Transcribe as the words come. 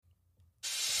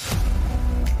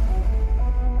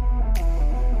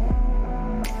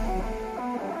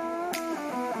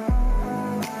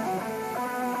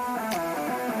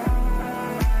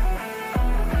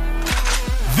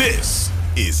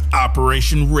is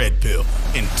Operation Red Pill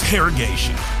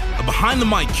Interrogation, a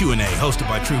behind-the-mic Q&A hosted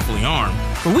by Truthfully Armed,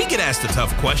 where we get asked the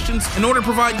tough questions in order to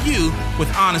provide you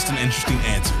with honest and interesting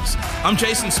answers. I'm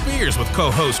Jason Spears with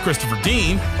co-host Christopher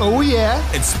Dean. Oh, yeah.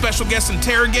 And special guest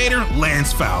interrogator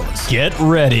Lance Foulis. Get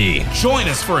ready. Join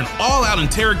us for an all-out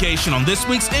interrogation on this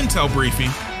week's Intel Briefing.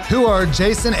 Who are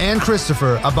Jason and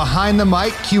Christopher, a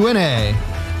behind-the-mic Q&A.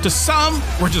 To some,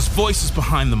 we're just voices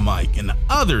behind the mic, and to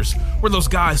others, we're those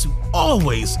guys who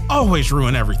always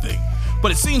ruin everything.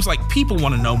 But it seems like people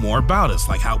want to know more about us,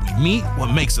 like how we meet,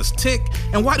 what makes us tick,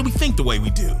 and why do we think the way we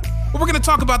do. But we're going to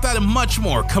talk about that and much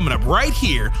more coming up right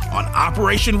here on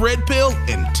Operation Red Pill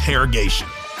Interrogation.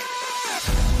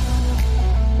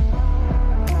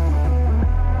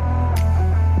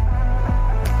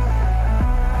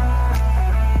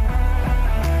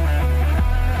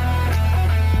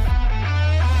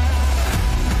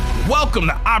 Welcome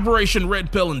to Operation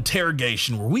Red Pill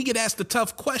Interrogation, where we get asked the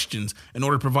tough questions in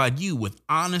order to provide you with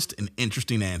honest and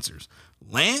interesting answers.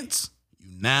 Lance, you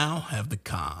now have the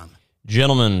con.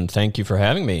 Gentlemen, thank you for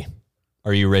having me.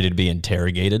 Are you ready to be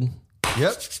interrogated?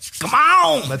 Yep. Come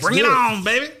on, Let's bring do it it. on,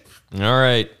 baby. All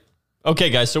right. Okay,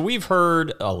 guys, so we've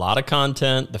heard a lot of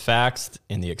content, the facts,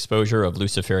 and the exposure of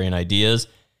Luciferian ideas.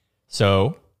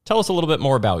 So tell us a little bit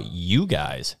more about you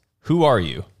guys. Who are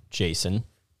you, Jason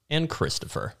and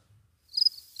Christopher?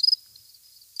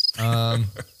 I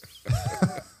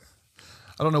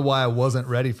don't know why I wasn't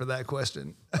ready for that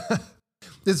question.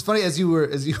 It's funny, as you were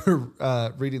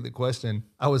reading the question,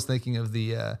 I was thinking of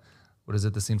the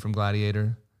the scene from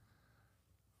Gladiator,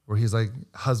 where he's like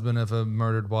husband of a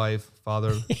murdered wife,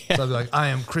 father. Yeah. So I'd be like, I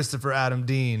am Christopher Adam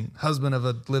Dean, husband of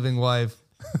a living wife.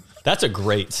 That's a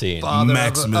great scene.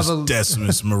 Maximus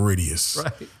Decimus Meridius.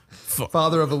 Right.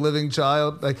 Father of a living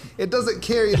child. Like, it doesn't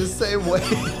carry the same weight.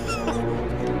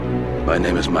 My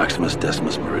name is Maximus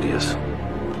Decimus Meridius,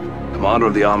 commander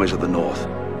of the armies of the North,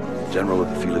 general of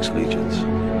the Felix legions,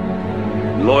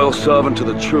 loyal servant to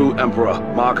the true emperor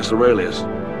Marcus Aurelius,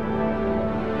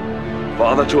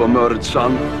 father to a murdered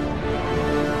son,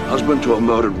 husband to a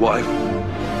murdered wife,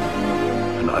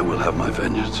 and I will have my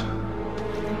vengeance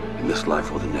in this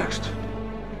life or the next.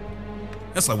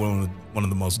 That's like one of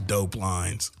the most dope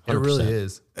lines. 100%. It really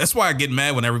is. That's why I get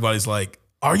mad when everybody's like,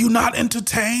 "Are you not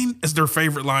entertained?" It's their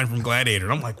favorite line from Gladiator.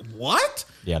 And I'm like, what?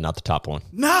 Yeah, not the top one.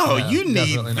 No, Yeah, you need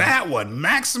definitely that one.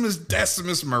 Maximus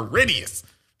Decimus Meridius.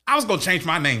 I was going to change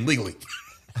my name legally.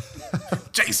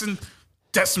 Jason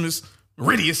Decimus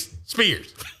Meridius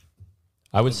Spears.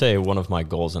 I would say one of my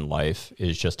goals in life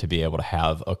is just to be able to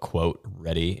have a quote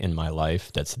ready in my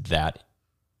life that's that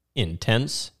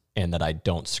intense and that I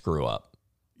don't screw up.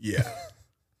 Yeah.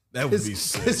 That would be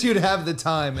sick. Because you'd have the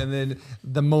time and then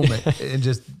the moment and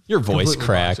just Your voice completely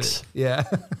cracks. watch it. Yeah.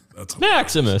 That's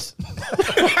Maximus.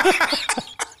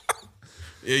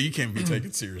 Yeah, you can't be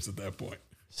taken serious at that point.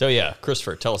 So yeah,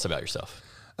 Christopher, tell us about yourself.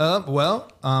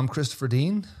 I'm Christopher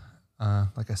Dean.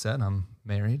 Like I said, I'm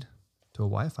married to a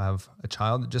wife. I have a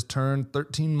child that just turned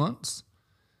 13 months.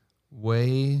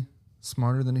 Way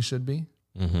smarter than he should be.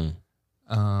 Mm-hmm.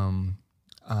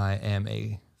 I am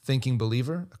a thinking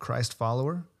believer, a Christ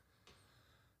follower.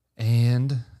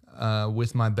 And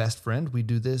with my best friend, we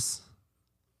do this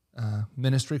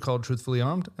ministry called Truthfully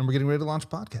Armed, and we're getting ready to launch a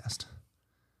podcast.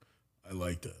 I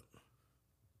like that.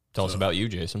 Tell us about you,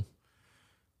 Jason.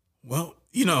 Well,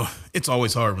 it's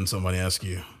always hard when somebody asks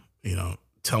you,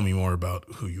 tell me more about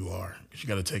who you are. Because you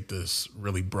got to take this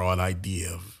really broad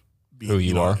idea of being,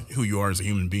 who you are as a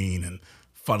human being and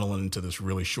funnel it into this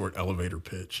really short elevator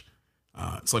pitch.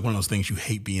 It's like one of those things you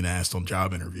hate being asked on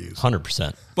job interviews.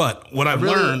 100%. But what I've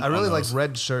learned... I really like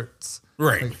red shirts.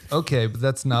 Right. Like, okay, but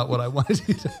that's not what I wanted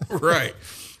you to... Right.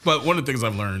 But one of the things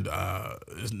I've learned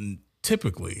is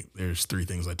typically there's 3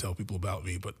 things I tell people about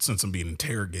me, but since I'm being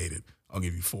interrogated, I'll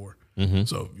give you 4. Mm-hmm.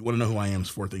 So if you want to know who I am, there's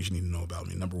 4 things you need to know about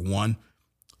me. Number 1,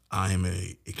 I am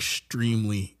a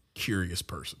extremely curious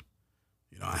person.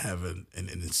 I have an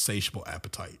insatiable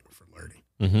appetite for learning.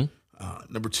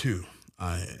 Mm-hmm. Number 2,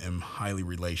 I am highly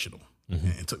relational. Mm-hmm.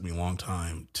 And it took me a long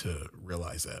time to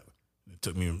realize that. It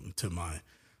took me to my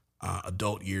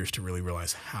adult years to really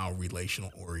realize how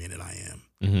relational oriented I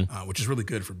am, which is really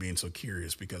good for being so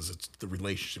curious because it's the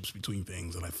relationships between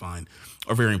things that I find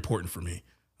are very important for me.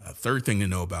 Third thing to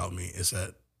know about me is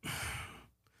that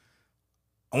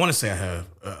I want to say I have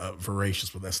a voracious,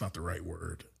 but that's not the right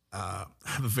word. I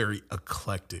have a very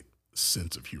eclectic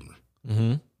sense of humor,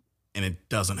 and it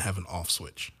doesn't have an off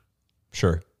switch.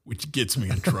 Sure. Which gets me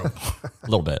in trouble. A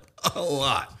little bit. A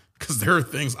lot. Because there are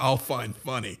things I'll find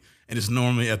funny, and it's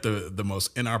normally at the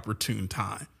most inopportune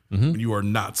time when you are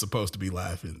not supposed to be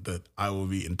laughing that I will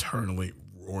be internally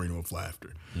roaring with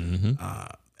laughter. Mm-hmm.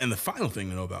 And the final thing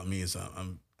to know about me is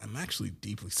I'm actually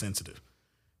deeply sensitive,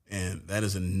 and that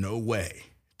is in no way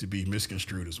to be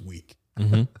misconstrued as weak.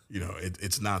 Mm-hmm. You know,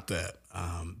 it's not that.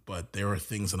 But there are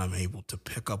things that I'm able to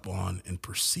pick up on and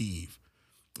perceive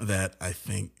that I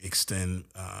think extend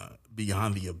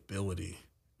beyond the ability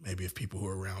maybe of people who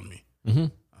are around me. Mm-hmm.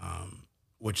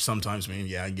 Which sometimes means,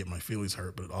 yeah, I get my feelings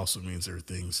hurt, but it also means there are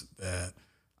things that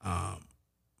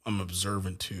I'm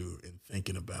observant to and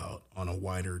thinking about on a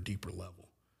wider, deeper level,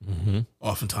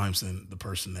 oftentimes than the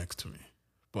person next to me.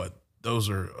 But those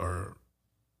are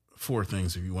four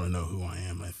things, if you want to know who I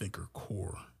am, I think are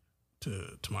core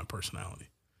to my personality.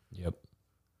 Yep.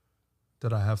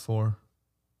 Did I have 4?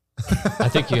 I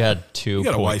think you had 2.5. You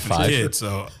got a wife and kid,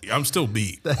 so I'm still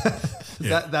beat.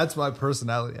 Yeah. That's my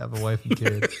personality. I have a wife and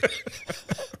kid.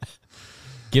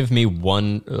 Give me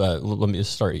one. Let me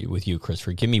just start with you,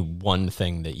 Christopher. Give me one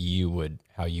thing that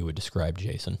how you would describe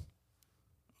Jason.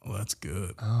 Well, that's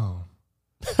good. Oh,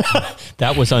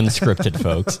 That was unscripted,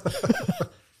 folks.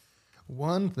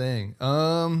 one thing.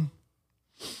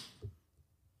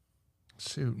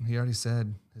 Shoot, he already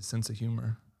said his sense of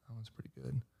humor. That was pretty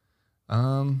good.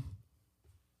 I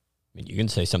mean, you can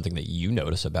say something that you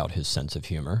notice about his sense of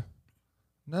humor.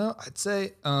 No, I'd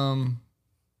say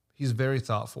he's very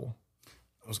thoughtful.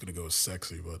 I was going to go with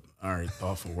sexy, but all right,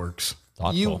 thoughtful works.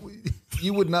 Thoughtful.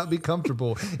 You would not be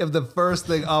comfortable if the first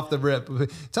thing off the rip.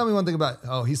 Tell me one thing about.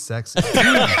 Oh, he's sexy.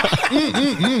 Well,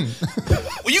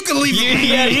 you can leave it.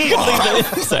 Yeah, you can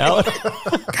leave the salad.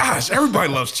 Gosh,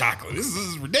 everybody loves chocolate. This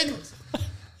is ridiculous.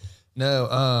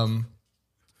 No,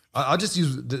 I'll just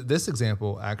use this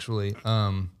example. Actually,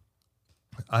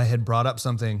 I had brought up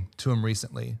something to him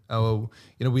recently. Oh,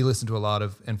 we listen to a lot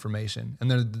of information,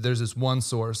 and there's this one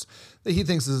source that he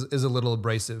thinks is a little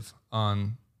abrasive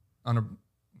on a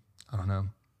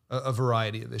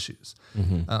variety of issues.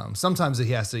 Mm-hmm. Sometimes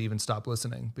he has to even stop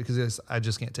listening because I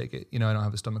just can't take it. I don't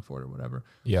have a stomach for it or whatever.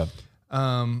 Yeah.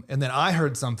 And then I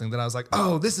heard something that I was like,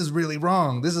 oh, this is really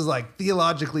wrong. This is like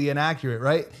theologically inaccurate,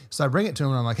 right? So I bring it to him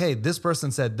and I'm like, hey, this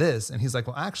person said this. And he's like,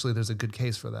 well, actually, there's a good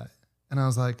case for that. And I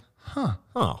was like, huh.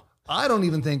 I don't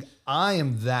even think I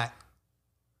am that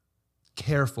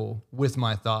careful with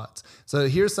my thoughts. So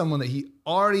here's someone that he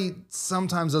already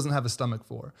sometimes doesn't have a stomach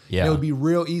for. Yeah. It would be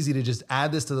real easy to just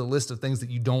add this to the list of things that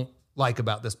you don't like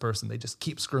about this person. They just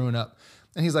keep screwing up.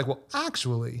 And he's like, well,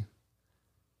 actually,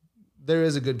 there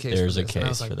is a good case There's for a this. And I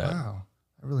was case like, for that. wow,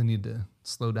 I really need to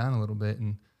slow down a little bit.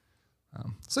 And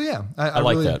so, yeah, I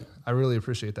like really, that. I really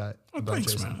appreciate that about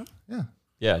Thanks, Jason. man. Yeah.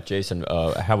 Yeah, Jason,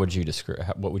 how would you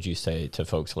describe? What would you say to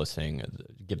folks listening?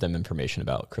 Give them information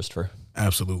about Christopher.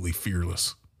 Absolutely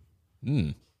fearless.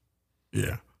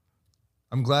 Yeah.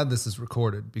 I'm glad this is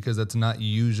recorded because that's not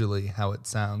usually how it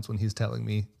sounds when he's telling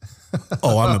me.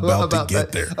 Oh, I'm about to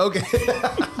get there. Okay.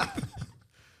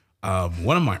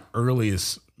 One of my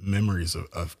earliest memories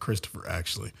of Christopher,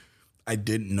 actually, I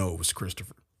didn't know it was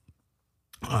Christopher.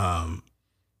 I'm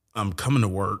coming to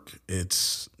work.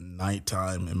 It's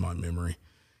nighttime in my memory,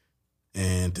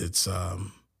 and it's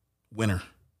winter.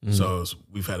 Mm-hmm. So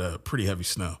we've had a pretty heavy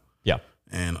snow. Yeah.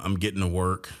 And I'm getting to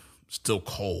work, still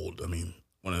cold. I mean,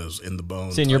 one of those in the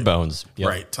bones. It's in your bones. Yep.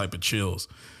 Right, type of chills.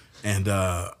 And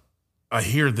I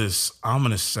hear this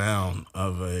ominous sound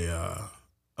of a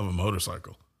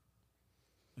motorcycle.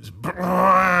 Just,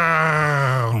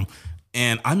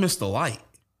 and I miss the light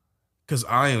because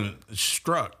I am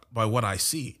struck by what I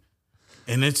see.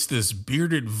 And it's this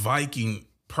bearded Viking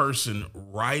person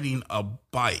riding a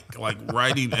bike, like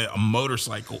riding a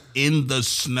motorcycle in the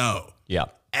snow. Yeah.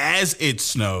 As it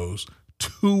snows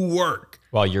to work.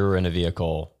 While you're in a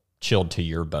vehicle chilled to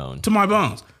your bone. To my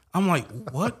bones. I'm like,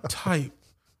 what type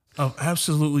of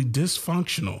absolutely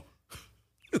dysfunctional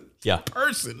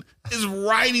person is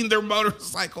riding their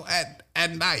motorcycle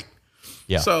at night?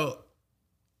 Yeah. So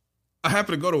I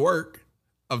happen to go to work.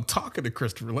 I'm talking to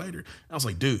Christopher later. And I was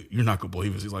like, dude, you're not going to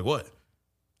believe this. He's like, what?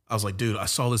 I was like, dude, I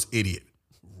saw this idiot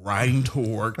riding to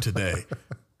work today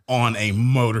on a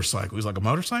motorcycle. He's like, a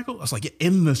motorcycle? I was like, yeah,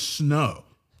 in the snow.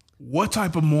 What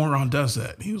type of moron does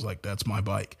that? And he was like, that's my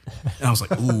bike. And I was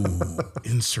like, ooh,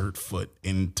 insert foot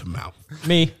into mouth.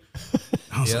 Me.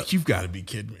 I was like, you've got to be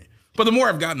kidding me. But the more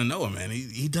I've gotten to know him, man,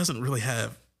 he doesn't really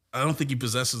have, I don't think he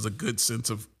possesses a good sense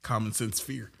of common sense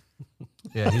fear.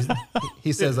 Yeah,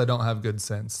 he says I don't have good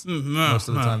sense. Most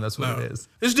of the time, that's what it is.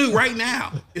 This dude right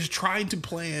now is trying to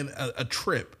plan a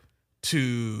trip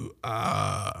to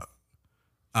Mount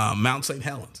St.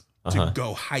 Helens to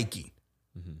go hiking.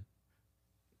 Mm-hmm.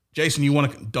 Jason, you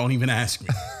want to? Don't even ask me.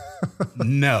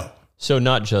 No. So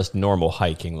not just normal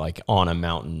hiking, like on a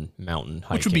mountain hiking.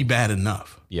 Which would be bad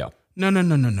enough. Yeah. No.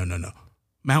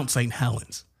 Mount St.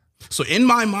 Helens. So in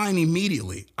my mind,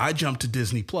 immediately, I jump to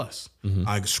Disney Plus.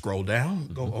 I scroll down,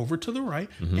 go over to the right,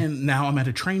 and now I'm at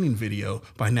a training video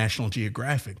by National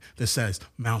Geographic that says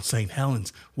Mount St.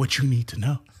 Helens, what you need to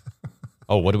know.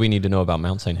 Oh, what do we need to know about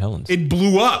Mount St. Helens? It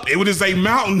blew up. It was a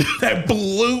mountain that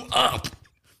blew up.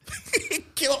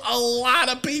 It killed a lot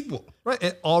of people. Right.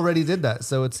 It already did that.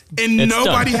 So it's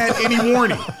nobody done. had any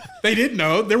warning. They didn't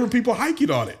know. There were people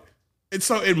hiking on it. And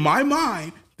so in my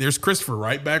mind, there's Christopher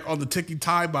right back on the ticking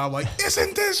time bomb like,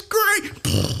 isn't this great?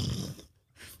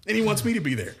 And he wants me to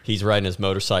be there. He's riding his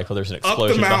motorcycle. There's an Up the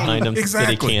explosion mountain. behind him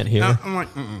Exactly. that he can't hear. Now, I'm like,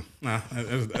 nah,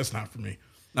 that's not for me.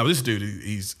 Now, this dude,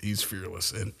 he's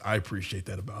fearless, and I appreciate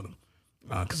that about him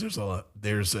because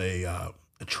there's a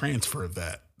transfer of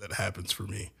that happens for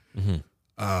me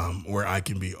where I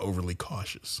can be overly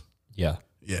cautious. Yeah.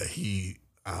 Yeah,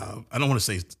 I don't want to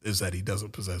say is that he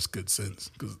doesn't possess good sense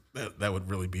because that would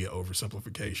really be an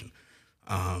oversimplification.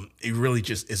 He really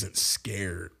just isn't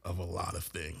scared of a lot of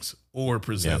things or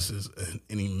possesses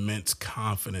an immense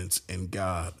confidence in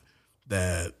God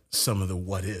that some of the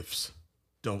what ifs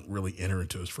don't really enter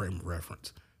into his frame of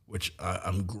reference, which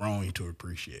I'm growing to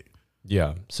appreciate.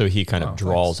 Yeah. So he kind of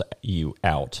draws you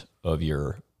out of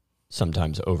your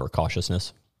sometimes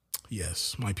overcautiousness.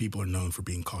 Yes, my people are known for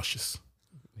being cautious.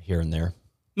 Here and there.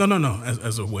 No.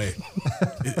 As a way,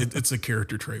 it's a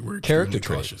character trait. We're Character extremely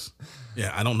trait. cautious.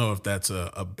 Yeah, I don't know if that's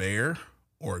a bear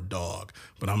or a dog,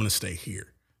 but I'm going to stay here.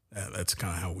 That's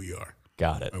kind of how we are.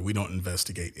 Got it. We don't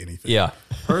investigate anything. Yeah.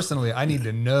 personally, I need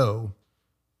to know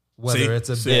whether it's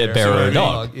a bear bear or or a a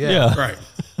dog. dog. Yeah. Right.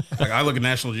 Like I look at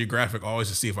National Geographic always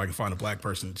to see if I can find a black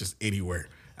person just anywhere.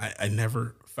 I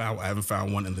haven't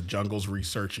found one in the jungles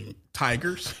researching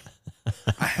tigers.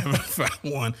 I haven't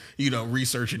found one,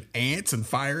 researching ants and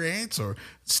fire ants or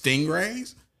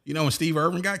stingrays. When Steve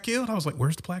Irwin got killed, I was like,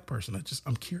 where's the black person?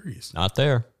 I'm curious. Not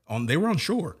there. They were on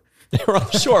shore. They were on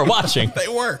shore watching. They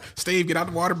were. Steve, get out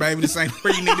the water, baby. This ain't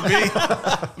where you need to be.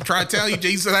 I'm trying to tell you,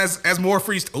 Jesus has more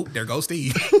free. Oh, there goes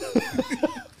Steve.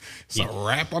 It's a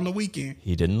wrap on the weekend.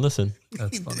 He didn't listen.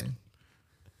 That's funny.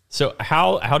 So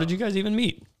how did you guys even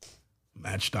meet?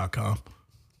 Match.com.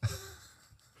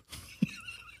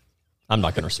 I'm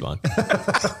not going to respond.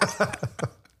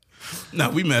 No,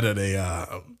 we met at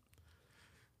a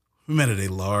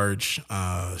large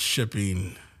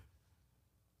shipping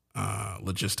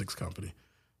logistics company.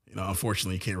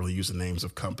 Unfortunately, you can't really use the names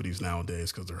of companies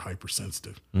nowadays because they're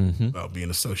hypersensitive about being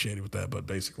associated with that. But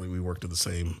basically, we worked at the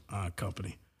same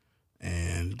company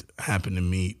and happened to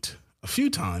meet a few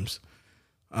times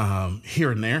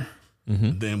here and there.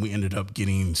 Then we ended up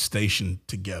getting stationed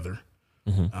together.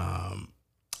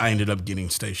 I ended up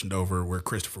getting stationed over where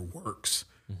Christopher works.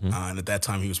 And at that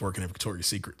time, he was working at Victoria's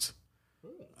Secrets,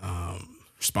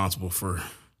 responsible for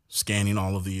scanning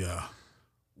all of the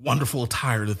wonderful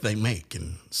attire that they make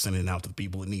and sending it out to the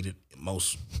people that need it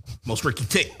most Ricky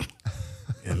Tick.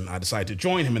 And I decided to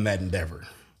join him in that endeavor.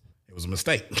 It was a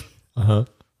mistake.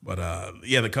 But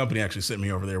the company actually sent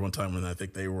me over there one time when I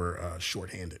think they were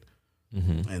shorthanded.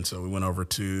 And so we went over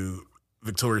to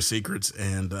Victoria's Secrets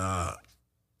and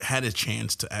had a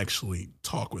chance to actually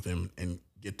talk with him and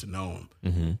get to know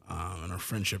him. And our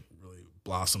friendship really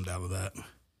blossomed out of that.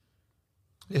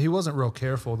 Yeah, he wasn't real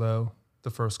careful, though, the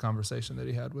first conversation that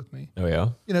he had with me. Oh,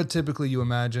 yeah? Typically you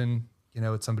imagine,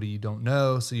 it's somebody you don't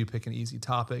know, so you pick an easy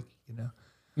topic,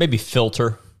 Maybe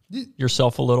filter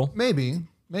yourself a little. Maybe.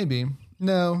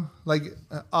 No, like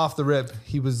off the rip,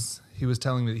 he was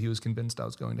telling me that he was convinced I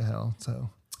was going to hell. So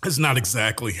It's not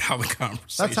exactly how the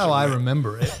conversation that's how I went.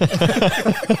 remember it.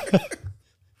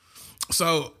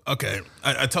 So, okay,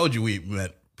 I told you we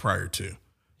met prior to.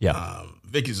 Yeah.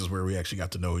 Vicky's is where we actually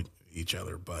got to know each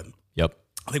other. But Yep.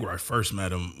 I think where I first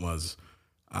met him was,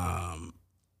 I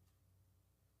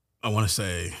want to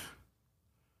say,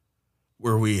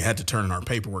 where we had to turn in our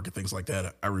paperwork and things like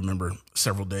that. I remember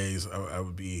several days I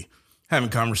would be having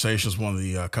conversations with one of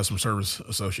the customer service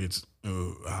associates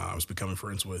who I was becoming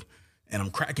friends with, and I'm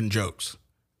cracking jokes.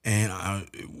 And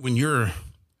when you're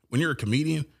a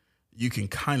comedian, you can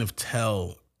kind of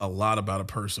tell a lot about a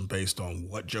person based on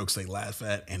what jokes they laugh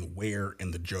at and where in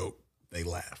the joke they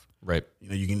laugh. Right.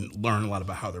 You can learn a lot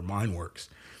about how their mind works.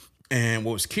 And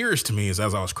what was curious to me is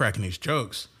as I was cracking these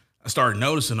jokes, I started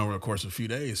noticing over the course of a few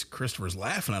days, Christopher's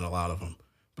laughing at a lot of them,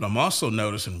 but I'm also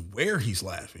noticing where he's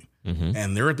laughing.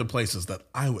 And they're at the places that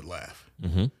I would laugh.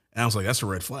 And I was like, that's a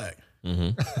red flag.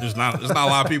 There's not a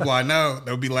lot of people I know that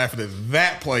would be laughing at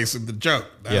that place in the joke.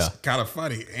 That's kind of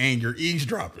funny. And you're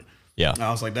eavesdropping. Yeah. And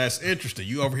I was like, that's interesting.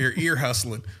 You over here ear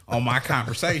hustling on my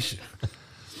conversation.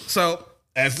 So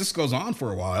as this goes on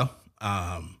for a while,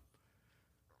 I'm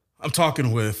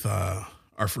talking with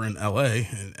our our friend L.A.,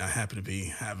 and I happened to be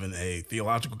having a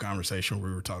theological conversation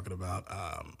where we were talking about,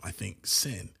 I think,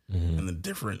 sin and the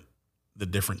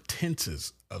different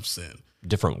tenses of sin.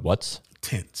 Different what's?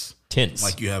 Tense.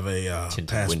 Like you have a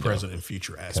past, window. present, and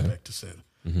future aspect to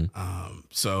sin.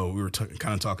 So we were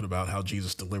kind of talking about how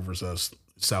Jesus delivers us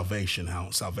salvation,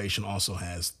 how salvation also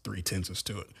has 3 tenses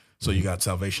to it. So you got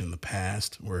salvation in the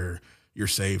past, where you're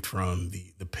saved from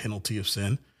the penalty of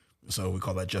sin. So we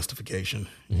call that justification.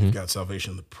 You've got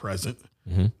salvation in the present,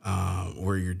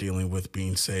 where you're dealing with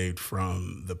being saved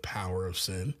from the power of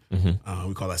sin.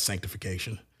 We call that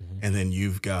sanctification. And then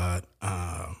you've got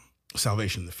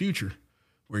salvation in the future,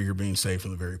 where you're being saved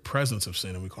from the very presence of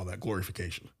sin, and we call that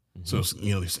glorification. So, it's,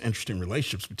 there's interesting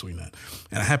relationships between that.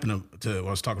 And I happened to when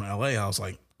I was talking to LA, I was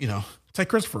like, take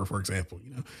Christopher, for example,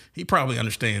 he probably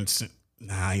understands.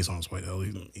 Nah, he's on his way though.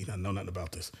 He doesn't know nothing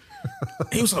about this.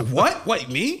 He was like, what? Wait,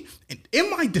 me? And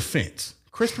in my defense,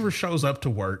 Christopher shows up to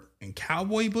work in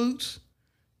cowboy boots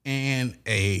and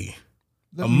a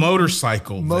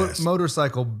motorcycle vest.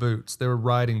 Motorcycle boots. They were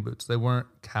riding boots. They weren't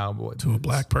cowboy boots. To a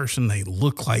black person, they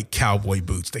look like cowboy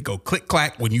boots. They go click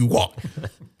clack when you walk.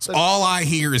 So all I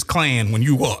hear is clan when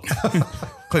you walk.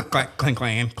 Click clack, clan,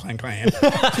 clan, clan, clan.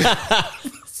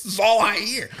 This is all I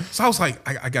hear. So I was like,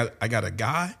 I got a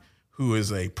guy who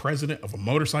is a president of a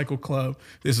motorcycle club.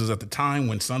 This is at the time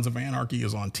when Sons of Anarchy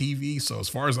is on TV. So as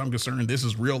far as I'm concerned, this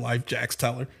is real life Jax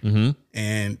Teller.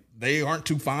 And they aren't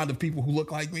too fond of people who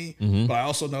look like me, but I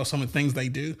also know some of the things they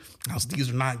do.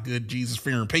 These are not good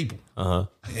Jesus-fearing people. And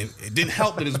it didn't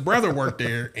help that his brother worked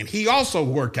there, and he also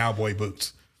wore cowboy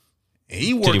boots. And Did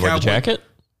he wear the jacket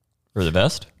or the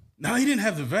vest? No, he didn't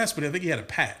have the vest, but I think he had a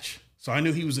patch. So I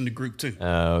knew he was in the group too.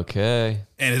 Okay.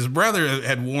 And his brother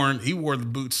he wore the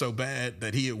boots so bad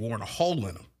that he had worn a hole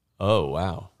in them. Oh,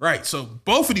 wow. Right. So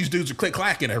both of these dudes are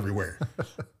click-clacking everywhere.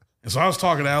 And so I was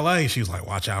talking to LA. She was like,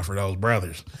 watch out for those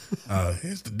brothers.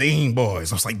 It's the Dean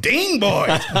boys. I was like, Dean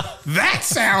boys? That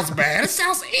sounds bad. It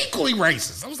sounds equally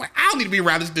racist. I was like, I don't need to be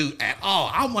around this dude at all.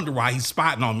 I wonder why he's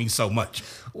spotting on me so much.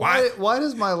 Why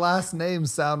does my last name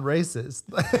sound racist?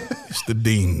 It's the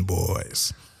Dean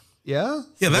boys. Yeah?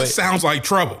 Yeah, that sounds like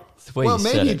trouble. Well,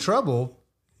 maybe trouble.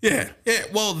 Yeah.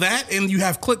 Well, that and you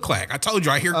have click clack. I told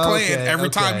you I hear clan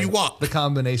every time you walk. The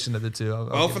combination of the two.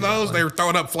 Both of those, they were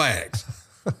throwing up flags.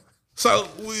 So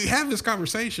we have this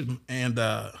conversation, and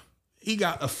he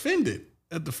got offended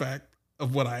at the fact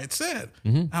of what I had said.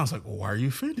 I was like, well, why are you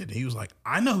offended? And he was like,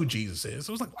 I know who Jesus is.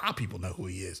 I was like, a lot of people know who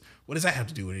he is. What does that have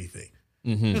to do with anything?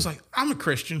 He was like, I'm a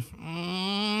Christian.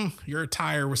 Your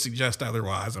attire would suggest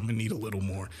otherwise. I'm going to need a little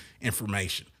more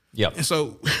information. Yep. And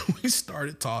so we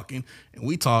started talking, and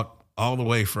we talked all the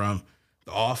way from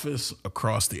the office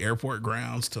across the airport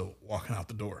grounds to walking out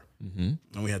the door. And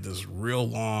we had this real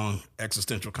long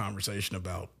existential conversation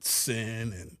about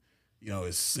sin and,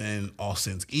 is sin, all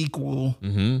sins equal?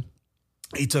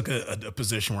 He took a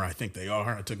position where I think they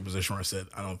are. I took a position where I said,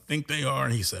 I don't think they are.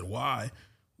 And he said, why?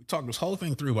 We talked this whole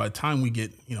thing through. By the time we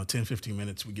get, 10, 15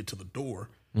 minutes, we get to the door.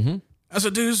 I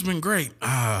said, dude, this has been great.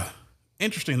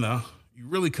 Interesting, though. You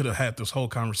really could have had this whole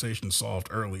conversation solved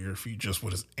earlier if you just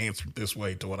would have answered this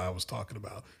way to what I was talking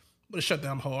about. But it shut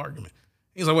down the whole argument.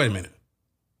 He's like, wait a minute.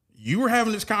 You were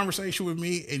having this conversation with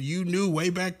me and you knew way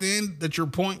back then that your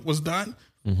point was done?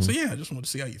 So, yeah, I just wanted to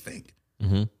see how you think.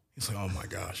 He's like, oh, my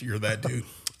gosh, you're that dude.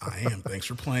 I am. Thanks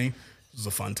for playing. This was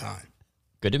a fun time.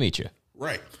 Good to meet you.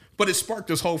 Right. But it sparked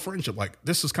this whole friendship. Like,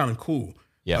 this is kind of cool.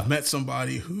 Yeah. I've met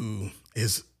somebody who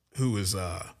is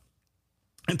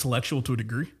intellectual to a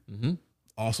degree,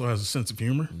 also has a sense of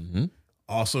humor,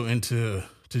 also into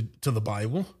the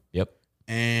Bible. Yep.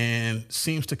 And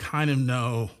seems to kind of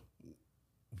know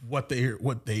what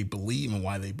they believe and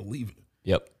why they believe it.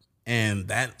 Yep. And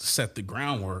that set the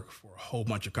groundwork for a whole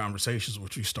bunch of conversations,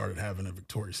 which we started having at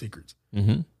Victoria's Secrets.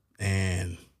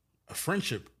 And a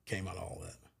friendship came out of all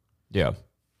that. Yeah.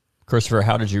 Christopher,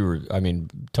 how did you,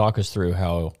 talk us through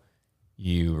how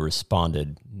you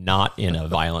responded, not in a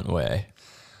violent way.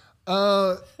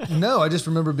 No, I just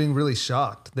remember being really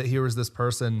shocked that here was this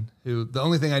person who the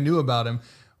only thing I knew about him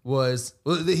was,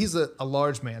 he's a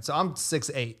large man. So I'm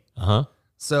 6'8".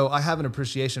 So I have an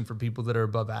appreciation for people that are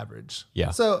above average. Yeah.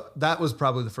 So that was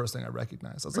probably the first thing I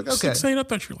recognized. I was like, okay. 6'8"? I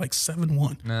thought you were like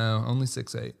 7'1". No, only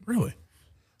 6'8". Really?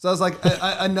 So I was like,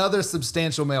 another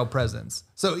substantial male presence.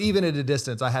 So even at a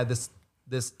distance, I had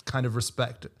this kind of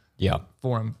respect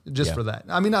for him just for that.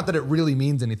 I mean, not that it really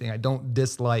means anything. I don't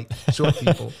dislike short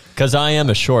people. Because I am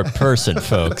a short person,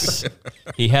 folks.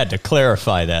 He had to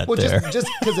clarify that there. Just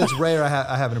because it's rare,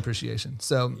 I have an appreciation.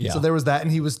 So there was that,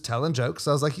 and he was telling jokes.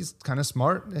 So I was like, he's kind of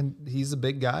smart, and he's a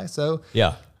big guy. So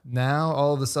Now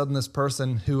all of a sudden this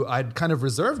person who I'd kind of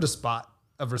reserved a spot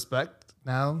of respect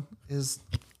now is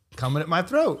coming at my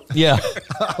throat. Yeah.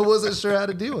 I wasn't sure how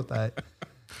to deal with that.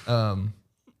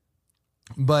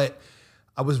 But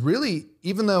I was really,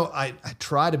 even though I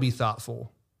try to be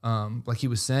thoughtful, like he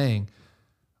was saying,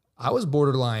 I was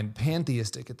borderline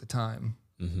pantheistic at the time,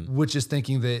 which is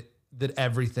thinking that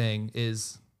everything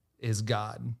is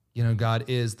God. You know, God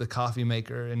is the coffee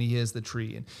maker and he is the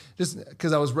tree. And just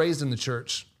because I was raised in the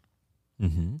church,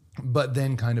 but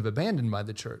then kind of abandoned by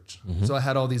the church. So I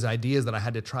had all these ideas that I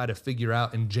had to try to figure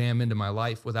out and jam into my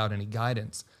life without any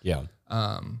guidance. Yeah.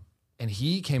 And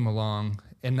he came along,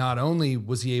 and not only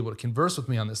was he able to converse with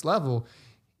me on this level,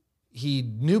 he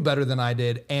knew better than I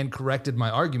did and corrected my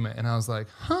argument. And I was like,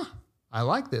 I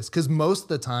like this. Because most of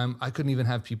the time, I couldn't even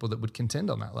have people that would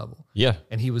contend on that level. Yeah.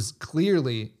 And he was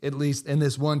clearly, at least in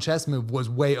this one chess move, was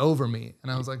way over me.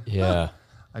 And I was like,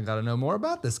 I got to know more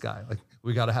about this guy. Like,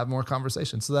 we got to have more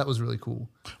conversations. So that was really cool.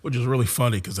 Which is really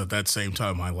funny because at that same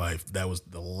time in my life, that was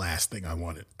the last thing I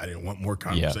wanted. I didn't want more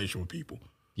conversation with people.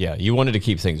 Yeah. You wanted to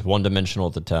keep things one-dimensional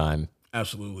at the time.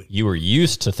 Absolutely. You were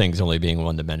used to things only being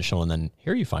one-dimensional, and then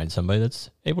here you find somebody that's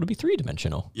able to be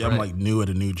three-dimensional. Yeah, I'm like new at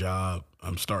a new job.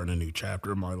 I'm starting a new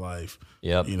chapter in my life.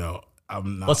 Yep. You know,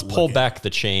 I'm not Let's pull back the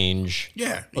change.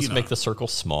 Yeah. Let's make the circle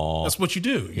small. That's what you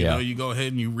do. You know, you go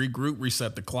ahead and you regroup,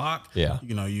 reset the clock. Yeah.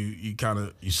 You know, you kind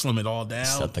of, you slim it all down.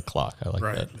 Set the clock. I like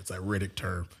that. It's that Riddick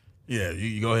term. Yeah.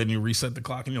 You go ahead and you reset the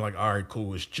clock and you're like, all right,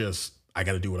 cool. It's just, I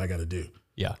got to do what I got to do.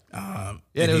 Yeah. And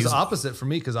it was opposite for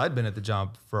me because I'd been at the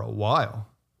job for a while.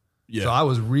 Yeah. So I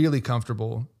was really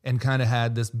comfortable and kind of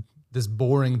had this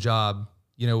boring job,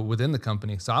 you know, within the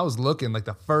company. So I was looking like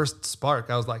the first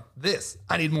spark. I was like,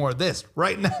 I need more of this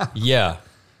right now. Yeah.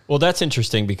 Well, that's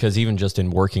interesting because even just in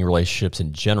working relationships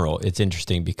in general, it's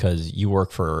interesting because you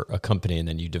work for a company and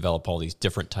then you develop all these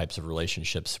different types of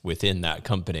relationships within that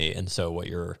company. And so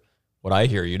what I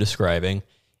hear you describing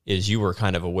is you were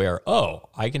kind of aware,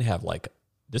 I can have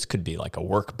this could be like a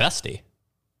work bestie.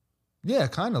 Yeah,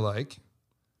 kind of like.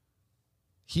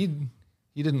 He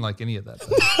didn't like any of that.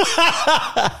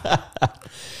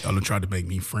 Y'all tried to make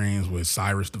me friends with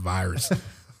Cyrus the Virus.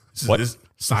 What?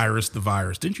 Cyrus the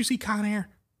Virus. Didn't you see Con Air?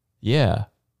 Yeah.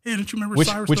 Yeah, don't you remember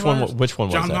Cyrus the the Virus? Which one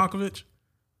was John that? Malkovich?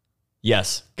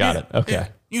 Yes. Got it. Okay. Yeah.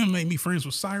 You done made me friends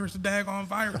with Cyrus the daggone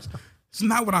Virus. It's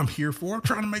not what I'm here for. I'm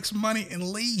trying to make some money and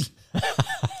leave.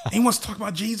 He wants to talk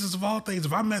about Jesus of all things.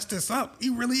 If I mess this up, he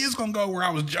really is going to go where I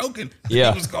was joking.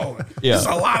 Yeah. He was going. Yeah. It's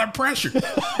a lot of pressure.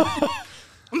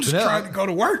 I'm just trying to go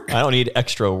to work. I don't need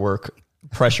extra work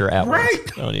pressure at work.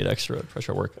 Right. I don't need extra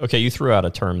pressure at work. Okay, you threw out a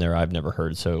term there I've never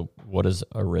heard. So what does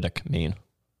Riddick mean?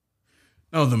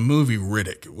 No, the movie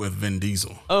Riddick with Vin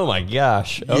Diesel. Oh my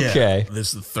gosh. Okay. Yeah,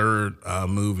 this is the third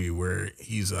movie where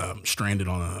he's stranded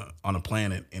on a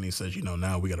planet, and he says,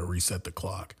 now we got to reset the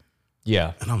clock.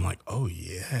 Yeah. And I'm like, oh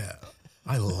yeah,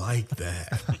 I like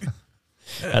that.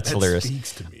 That's that hilarious.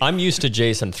 Speaks to me. I'm used to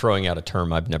Jason throwing out a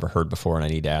term I've never heard before, and I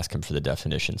need to ask him for the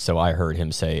definition. So I heard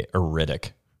him say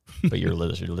Riddick, but you're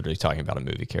literally talking about a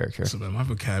movie character. So man, my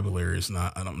vocabulary is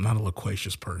not. I'm not a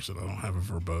loquacious person. I don't have a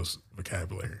verbose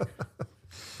vocabulary.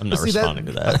 I'm not responding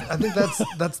to that. I think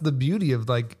that's the beauty of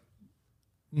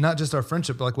not just our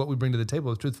friendship, but what we bring to the table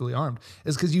with Truthfully Armed,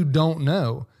 is because you don't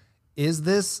know, is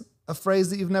this a phrase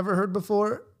that you've never heard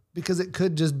before? Because it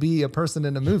could just be a person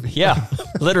in a movie. Yeah,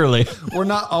 literally. We're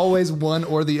not always one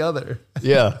or the other.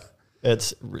 Yeah,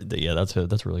 that's a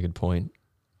really good point.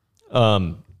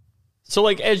 So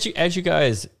as you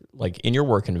guys in your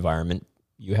work environment,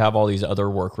 you have all these other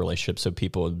work relationships, so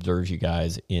people observe you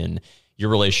guys in your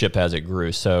relationship as it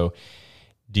grew. So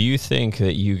do you think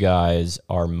that you guys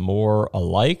are more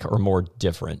alike or more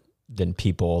different than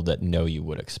people that know you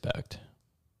would expect?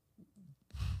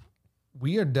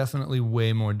 We are definitely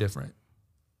way more different.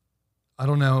 I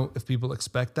don't know if people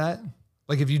expect that.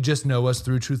 If you just know us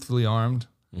through Truthfully Armed,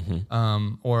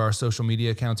 or our social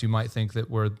media accounts, you might think that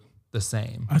we're the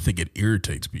same. I think it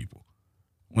irritates people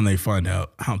when they find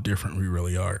out how different we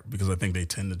really are, because I think they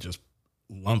tend to just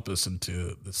lump us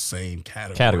into the same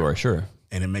category. Sure.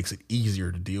 And it makes it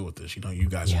easier to deal with this. You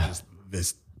guys are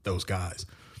just those guys.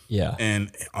 Yeah.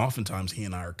 And oftentimes he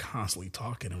and I are constantly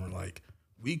talking, and we're like,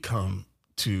 we come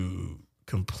to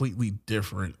completely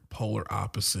different, polar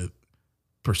opposite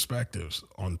perspectives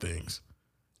on things.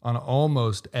 On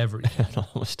almost everything.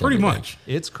 Pretty much.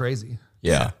 It's crazy.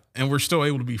 Yeah. And we're still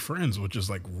able to be friends, which is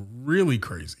really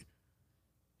crazy.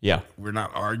 Yeah. We're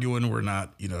not arguing. We're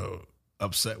not,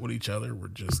 upset with each other.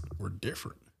 We're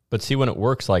different. But see, when it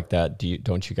works like that,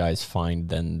 don't you guys find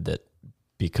then that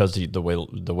because the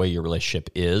way your relationship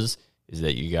is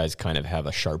that you guys kind of have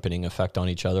a sharpening effect on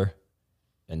each other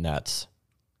And that's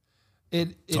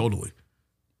Totally.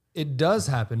 It does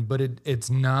happen, but it's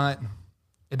not.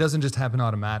 It doesn't just happen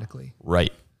automatically.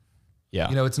 right. Yeah.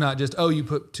 You know, it's not just, oh, you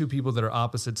put two people that are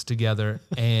opposites together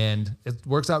and it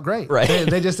works out great. Right.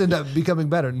 They just end up becoming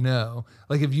better. No.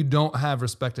 Like if you don't have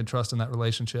respect and trust in that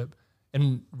relationship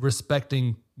and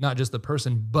respecting not just the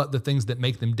person, but the things that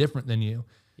make them different than you,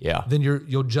 yeah. then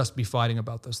you'll just be fighting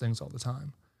about those things all the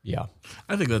time. Yeah.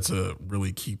 I think that's a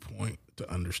really key point to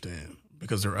understand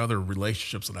because there are other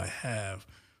relationships that I have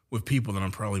with people that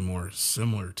I'm probably more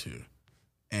similar to,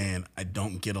 and I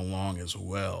don't get along as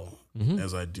well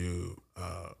as I do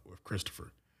with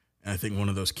Christopher. And I think one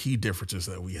of those key differences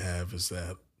that we have is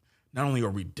that not only are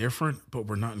we different, but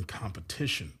we're not in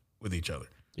competition with each other.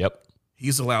 Yep.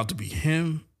 He's allowed to be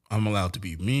him. I'm allowed to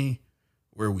be me.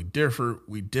 Where we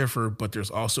differ, but there's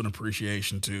also an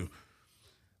appreciation to,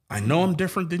 I know I'm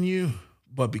different than you,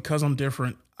 but because I'm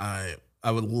different, I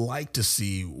would like to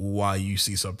see why you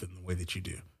see something the way that you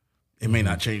do. It may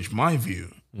not change my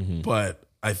view, but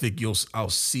I think I'll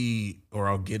see or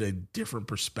I'll get a different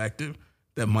perspective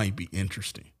that might be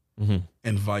interesting,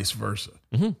 and vice versa.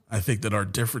 I think that our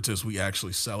differences we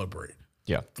actually celebrate.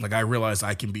 Yeah. Like I realize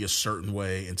I can be a certain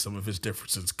way, and some of his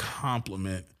differences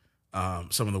complement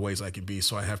some of the ways I can be.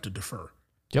 So I have to defer.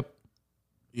 Yep.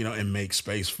 You know, and make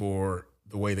space for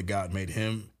the way that God made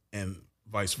him, and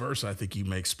vice versa. I think he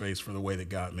makes space for the way that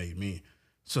God made me,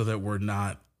 so that we're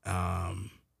not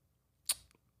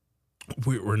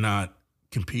we're not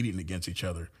competing against each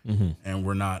other, and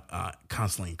we're not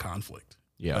constantly in conflict.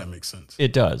 Yeah. If that makes sense.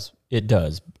 It does. It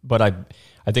does. But I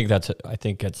think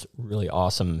it's really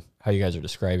awesome how you guys are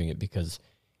describing it, because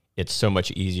it's so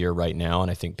much easier right now. And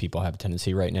I think people have a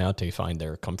tendency right now to find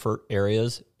their comfort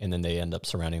areas, and then they end up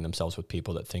surrounding themselves with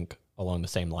people that think along the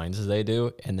same lines as they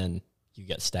do. And then you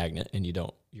get stagnant and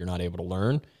you're not able to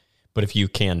learn. But if you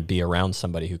can be around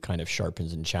somebody who kind of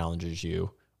sharpens and challenges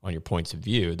you on your points of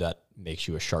view, that makes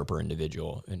you a sharper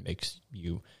individual and makes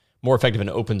you more effective and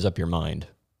opens up your mind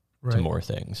to more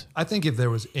things. I think if there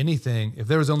was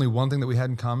only one thing that we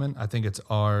had in common, I think it's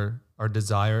our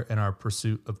desire and our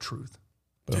pursuit of truth.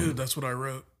 Dude, that's what I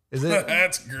wrote. Is it?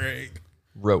 That's great.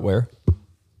 Wrote where?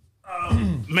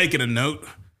 Making a note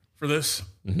for this.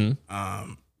 If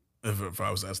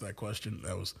I was asked that question,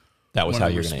 that was how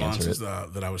you're going to answer it.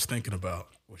 That I was thinking about,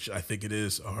 which I think it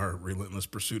is our relentless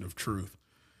pursuit of truth.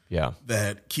 Yeah.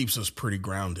 That keeps us pretty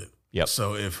grounded. Yep.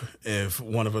 So if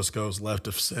one of us goes left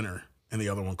of center and the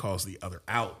other one calls the other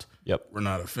out, we're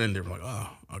not offended. We're like, oh,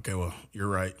 okay, well, you're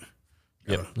right.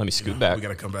 Let me scoot back. We got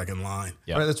to come back in line.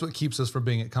 Yep. Right, that's what keeps us from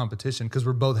being at competition, because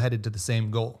we're both headed to the same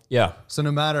goal. Yeah. So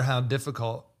no matter how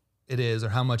difficult it is or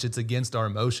how much it's against our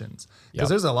emotions, because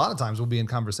there's a lot of times we'll be in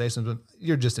conversations when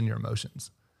you're just in your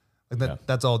emotions. Like that,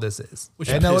 that's all this is. Which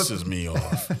pisses me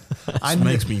off. It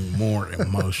makes me more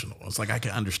emotional. It's like I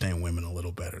can understand women a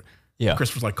little better. Yeah.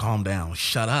 Christopher's like, calm down.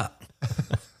 Shut up.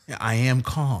 Yeah, I am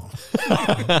calm.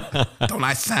 Don't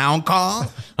I sound calm?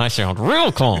 I sound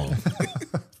real calm.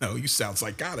 No, you sound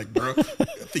psychotic, bro. I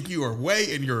think you are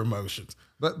way in your emotions.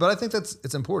 But I think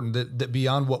it's important that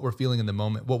beyond what we're feeling in the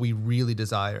moment, what we really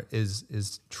desire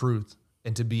is truth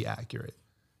and to be accurate.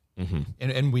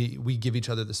 And we give each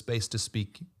other the space to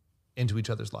speak into each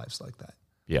other's lives like that.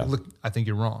 Yeah. Look, I think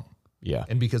you're wrong. Yeah.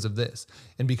 And because of this,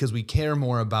 and because we care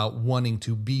more about wanting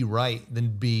to be right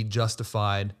than be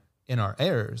justified in our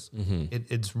errors,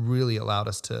 it's really allowed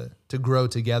us to grow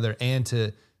together and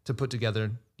to put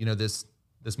together,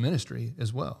 this ministry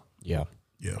as well. Yeah.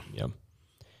 Yeah. Yeah.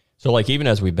 So like, even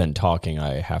as we've been talking,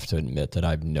 I have to admit that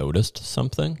I've noticed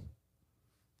something.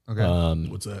 Okay.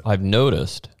 What's that? I've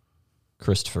noticed,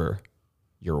 Christopher,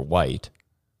 you're white.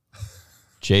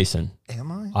 Jason,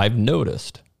 Am I? I've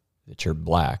noticed that you're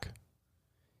black.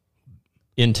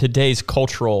 In today's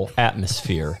cultural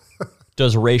atmosphere,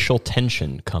 does racial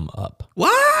tension come up?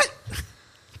 What?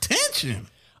 Tension?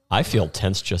 I feel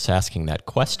tense just asking that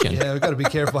question. Yeah, we got to be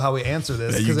careful how we answer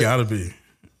this. Yeah, 'cause you got to it be.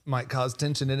 might cause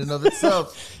tension in and of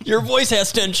itself. Your voice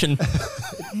has tension.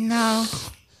 No.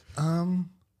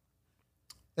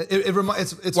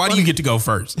 It's Why do funny. you get to go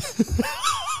first?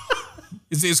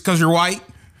 Is this because you're white?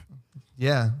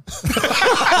 Yeah.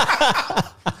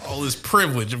 All this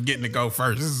privilege of getting to go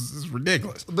first. This is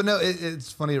ridiculous. But no,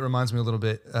 it's funny. It reminds me a little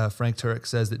bit. Frank Turek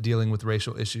says that dealing with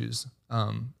racial issues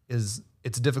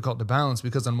it's difficult to balance,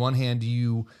 because on one hand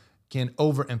you can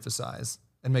overemphasize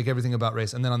and make everything about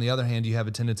race, and then on the other hand you have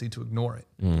a tendency to ignore it.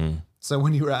 So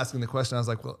when you were asking the question, I was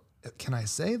like, well, can I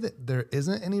say that there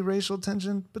isn't any racial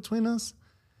tension between us?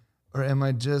 or am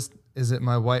I just, is it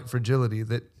my white fragility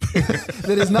that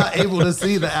that is not able to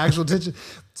see the actual tension?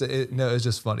 So it's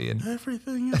just funny. And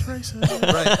everything is racist.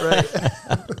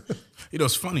 right. You know,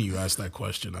 it's funny you asked that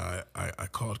question. I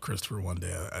called Christopher one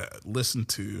day. I listened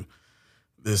to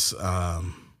this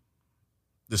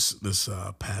this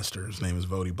pastor. His name is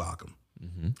Vodi Bakum,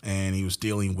 and he was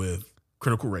dealing with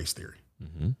critical race theory.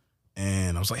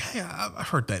 And I was like, hey, I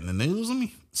heard that in the news. Let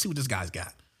me see what this guy's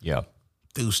got. Yeah.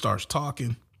 Dude starts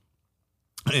talking,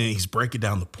 and he's breaking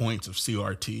down the points of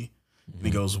CRT. And he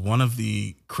goes, one of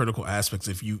the critical aspects,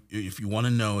 if you want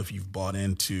to know if you've bought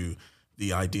into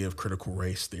the idea of critical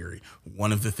race theory,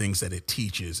 one of the things that it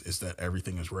teaches is that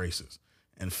everything is racist.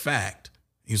 In fact,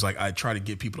 he's like, I try to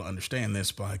get people to understand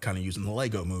this by kind of using the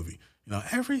Lego movie. You know,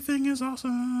 everything is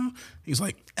awesome. He's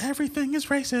like, everything is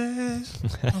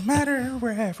racist, no matter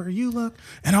wherever you look.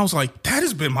 And I was like, that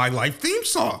has been my life theme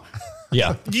song.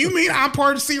 Yeah. Do you mean I'm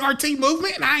part of the CRT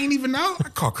movement and I ain't even know? I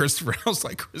called Christopher. I was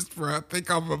like, Christopher, I think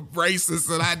I'm a racist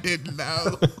and I didn't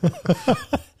know.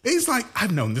 He's like,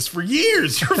 I've known this for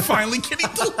years. You're finally getting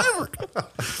delivered.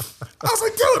 I was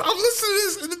like, dude, I'm listening to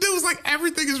this. And the dude was like,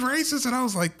 everything is racist. And I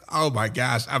was like, oh my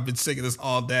gosh, I've been singing this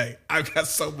all day. I've got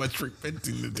so much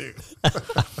repenting to do.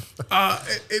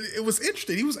 It was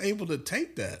interesting. He was able to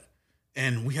take that.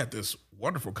 And we had this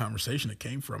wonderful conversation that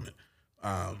came from it.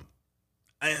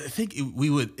 I think it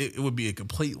would be a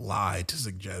complete lie to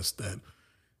suggest that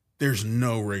there's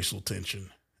no racial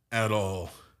tension at all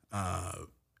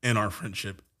in our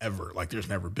friendship ever. Like there's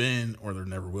never been or there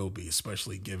never will be,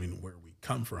 especially given where we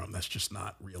come from. That's just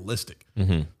not realistic.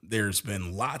 There's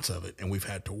been lots of it and we've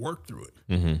had to work through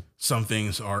it. Some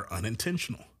things are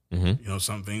unintentional. You know,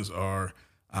 some things are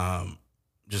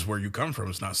just where you come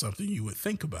from. It's not something you would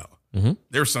think about.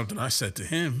 There's something I said to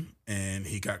him and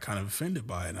he got kind of offended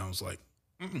by it. And I was like,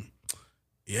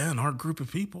 yeah, in our group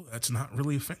of people, that's not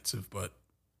really offensive, but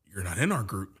you're not in our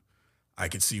group. I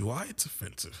can see why it's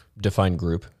offensive. Define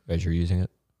group as you're using it.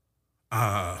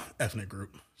 Ethnic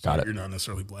group. So Got it. You're not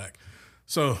necessarily black.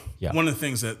 So one of the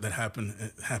things that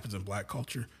happens in black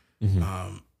culture,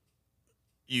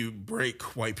 you break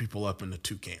white people up into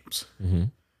two camps.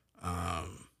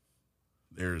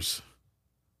 There's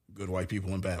good white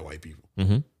people and bad white people.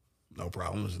 No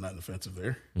problem. There's nothing offensive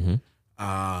there.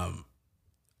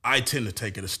 I tend to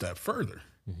take it a step further,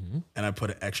 and I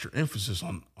put an extra emphasis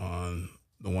on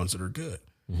the ones that are good.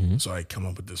 So I come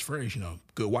up with this phrase, you know,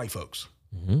 good white folks.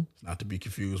 It's not to be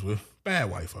confused with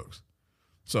bad white folks.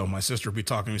 So my sister will be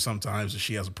talking to me sometimes and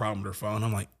she has a problem with her phone.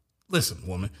 I'm like, listen,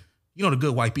 woman, you know the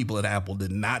good white people at Apple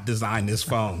did not design this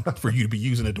phone for you to be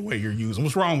using it the way you're using.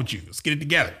 What's wrong with you? Let's get it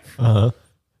together. Nothing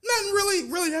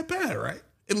really that bad, right?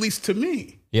 At least to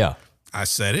me. Yeah. I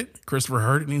said it. Christopher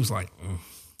heard it and he was like,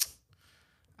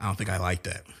 I don't think I like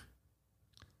that.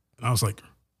 And I was like,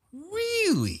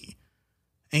 really?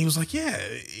 And he was like, yeah.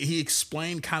 He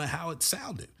explained kind of how it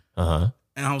sounded.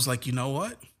 And I was like, you know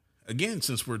what? Again,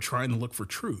 since we're trying to look for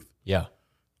truth,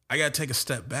 I got to take a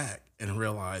step back and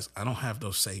realize I don't have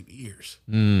those same ears.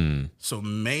 So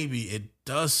maybe it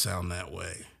does sound that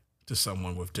way to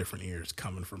someone with different ears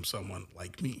coming from someone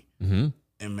like me. And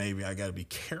maybe I got to be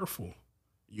careful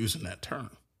using that term.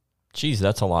 Geez,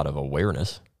 that's a lot of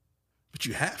awareness. But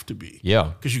you have to be.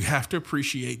 Yeah. Because you have to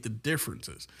appreciate the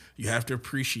differences. You have to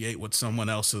appreciate what someone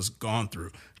else has gone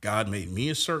through. God made me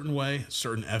a certain way, a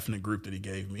certain ethnic group that he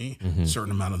gave me, a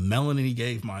certain amount of melanin he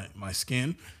gave my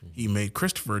skin. He made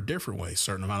Christopher a different way, a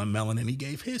certain amount of melanin he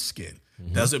gave his skin.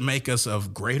 Doesn't make us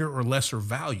of greater or lesser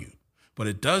value. But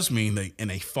it does mean that in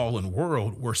a fallen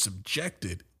world, we're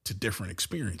subjected to different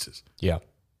experiences. Yeah.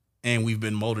 And we've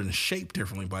been molded and shaped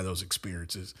differently by those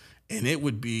experiences. And it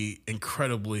would be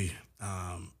incredibly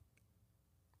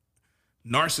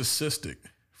narcissistic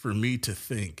for me to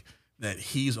think that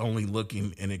he's only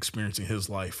looking and experiencing his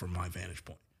life from my vantage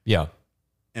point. Yeah.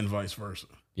 And vice versa.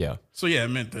 Yeah. So yeah, it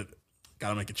meant that got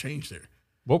to make a change there.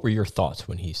 What were your thoughts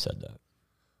when he said that?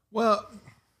 Well,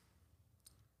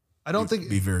 I don't think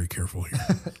Be very careful here.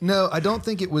 no, I don't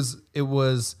think it was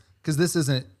because this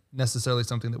isn't necessarily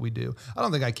something that we do. I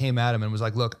don't think I came at him and was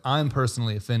like, look, I'm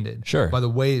personally offended by the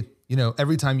way, you know,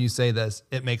 every time you say this,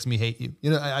 it makes me hate you. You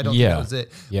know, I don't think that was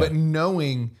it. Yeah. But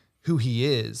knowing who he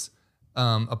is,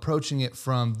 approaching it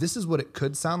from this is what it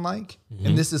could sound like,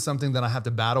 and this is something that I have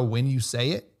to battle when you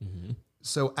say it.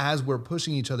 So as we're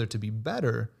pushing each other to be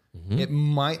better, it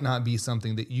might not be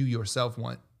something that you yourself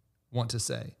want to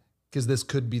say, because this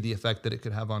could be the effect that it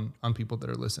could have on people that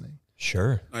are listening.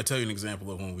 Sure. I tell you an example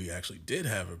of when we actually did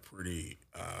have a pretty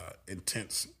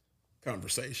intense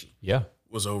conversation. Yeah.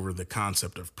 Was over the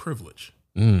concept of privilege.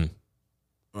 When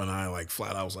I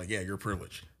flat out was like, yeah, you're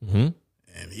privileged.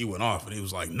 And he went off and he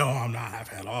was like, no, I'm not. I've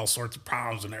had all sorts of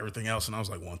problems and everything else. And I was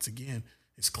like, once again,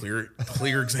 it's clear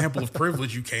example of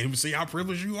privilege. You can't even see how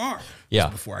privileged you are. Yeah.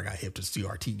 Just before I got hip to the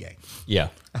CRT game. Yeah.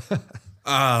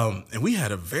 And we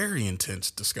had a very intense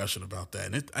discussion about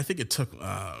that. And I think it took,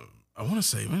 I want to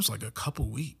say it was like a couple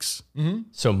weeks.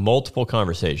 So multiple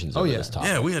conversations over this topic.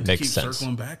 Yeah, we had to Makes keep sense.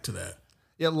 circling back to that.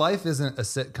 Yeah, life isn't a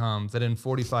sitcom that in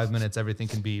 45 minutes everything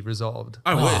can be resolved.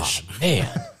 I wish. Man.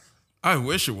 I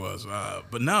wish it was.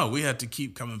 But no, we had to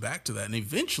keep coming back to that. And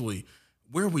eventually,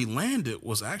 where we landed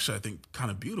was actually, I think,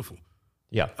 kind of beautiful.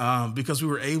 Yeah. Because we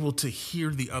were able to hear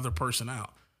the other person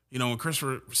out. You know, when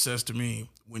Christopher says to me,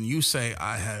 when you say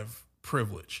I have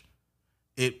privilege,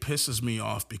 it pisses me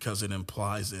off because it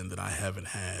implies then that I haven't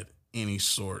had any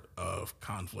sort of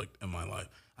conflict in my life.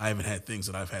 I haven't had things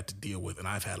that I've had to deal with, and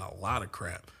I've had a lot of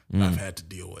crap that I've had to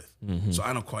deal with. So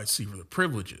I don't quite see where the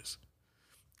privilege is.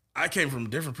 I came from a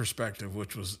different perspective,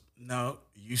 which was, no,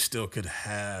 you still could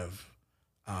have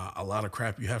a lot of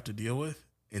crap you have to deal with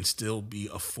and still be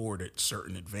afforded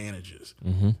certain advantages.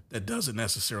 That doesn't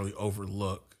necessarily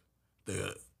overlook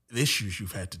the issues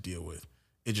you've had to deal with.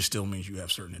 It just still means you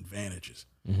have certain advantages,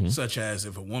 such as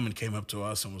if a woman came up to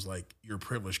us and was like, you're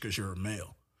privileged because you're a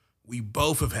male. We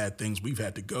both have had things we've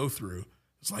had to go through.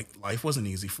 It's like life wasn't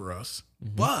easy for us,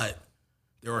 but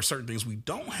there are certain things we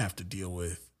don't have to deal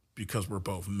with because we're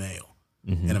both male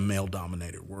in a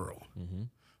male-dominated world.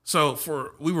 So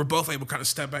we were both able to kind of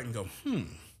step back and go,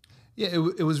 Yeah,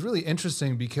 it was really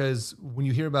interesting because when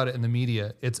you hear about it in the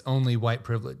media, it's only white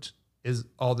privilege is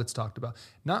all that's talked about.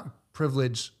 Not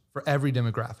privilege for every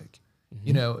demographic,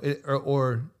 you know,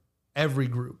 or every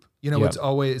group. You know, it's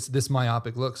always this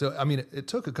myopic look. So, I mean, it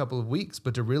took a couple of weeks,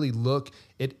 but to really look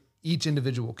at each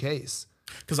individual case.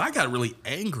 Because I got really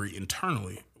angry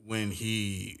internally when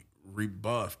he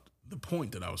rebuffed the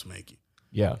point that I was making.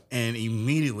 Yeah. And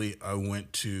immediately I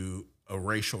went to a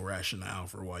racial rationale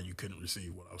for why you couldn't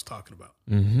receive what I was talking about.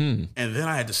 And then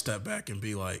I had to step back and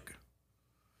be like,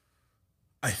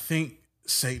 I think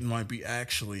Satan might be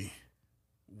actually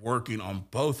working on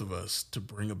both of us to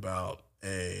bring about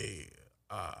a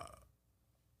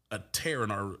tear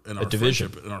in our division,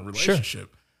 friendship, in our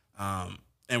relationship.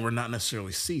 And we're not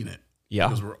necessarily seeing it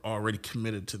because we're already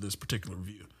committed to this particular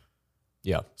view.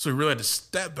 Yeah. So we really had to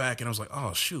step back, and I was like,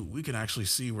 oh, shoot, we can actually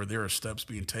see where there are steps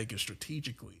being taken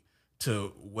strategically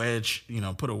to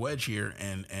put a wedge here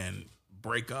and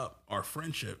break up our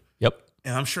friendship. Yep.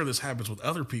 And I'm sure this happens with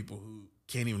other people who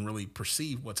can't even really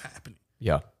perceive what's happening.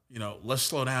 Yeah. You know, let's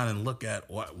slow down and look at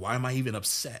why am I even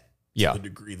upset to the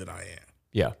degree that I am?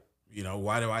 Yeah. You know,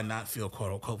 why do I not feel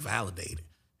quote unquote validated?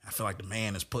 I feel like the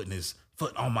man is putting his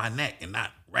foot on my neck and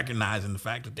not recognizing the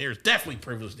fact that there's definitely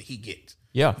privilege that he gets.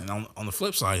 Yeah. And on the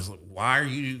flip side, it's like, why are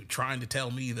you trying to tell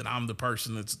me that I'm the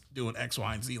person that's doing X,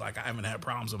 Y, and Z? Like I haven't had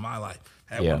problems in my life.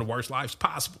 I had one of the worst lives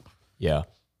possible. Yeah.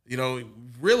 You know,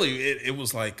 really, it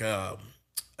was like a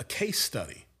case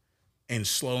study in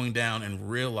slowing down and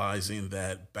realizing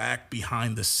that back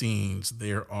behind the scenes,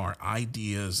 there are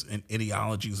ideas and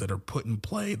ideologies that are put in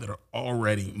play that are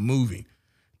already moving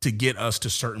to get us to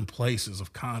certain places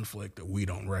of conflict that we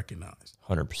don't recognize.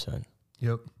 100%.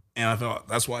 Yep. And I thought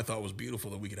that's why I thought it was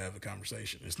beautiful that we could have a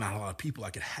conversation. It's not a lot of people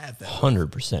I could have that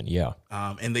 100%. Yeah.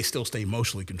 and they still stay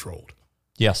emotionally controlled.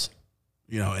 Yes.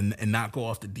 You know, and not go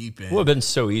off the deep end. It would have been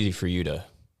so easy for you to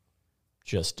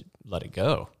just let it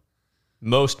go.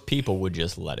 Most people would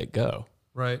just let it go.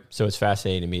 Right. So it's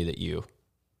fascinating to me that you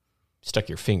stuck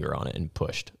your finger on it and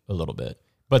pushed a little bit.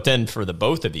 But then for the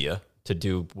both of you to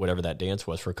do whatever that dance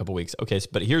was for a couple of weeks. Okay,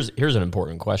 but here's an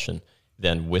important question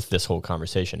then with this whole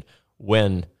conversation.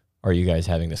 When are you guys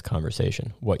having this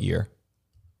conversation? What year?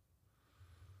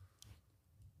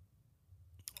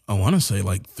 I want to say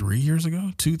like 3 years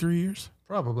ago, 3 years.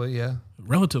 Probably, yeah.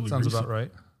 Relatively Sounds recent. about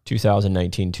right.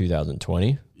 2019,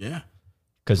 2020? Yeah.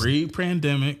 'Cause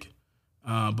Pre-pandemic,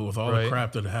 but with all the Right.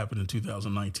 crap that happened in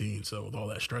 2019, so with all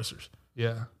that stressors.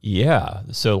 Yeah. yeah,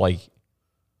 so like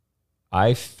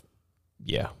I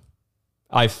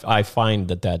find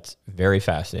that that's very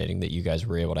fascinating that you guys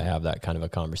were able to have that kind of a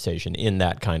conversation in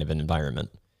that kind of an environment,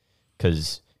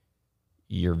 because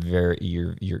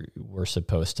we're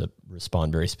supposed to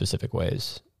respond very specific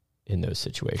ways in those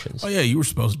situations. Oh yeah, you were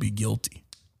supposed to be guilty.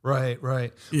 Right,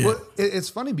 right. Yeah. Well, it's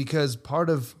funny because part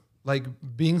of like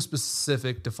being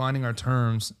specific, defining our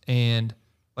terms, and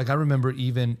like I remember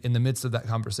even in the midst of that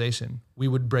conversation, we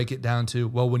would break it down to,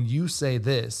 well, when you say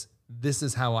this, this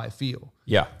is how I feel.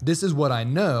 Yeah. This is what I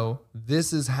know.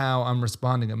 This is how I'm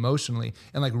responding emotionally,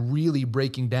 and like really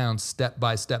breaking down step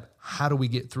by step. How do we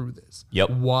get through this? Yep.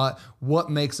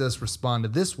 What makes us respond to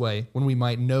this way when we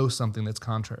might know something that's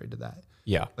contrary to that?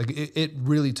 Yeah. Like it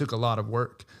really took a lot of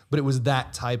work, but it was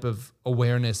that type of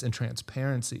awareness and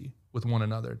transparency with one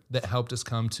another that helped us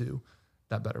come to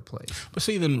that better place. But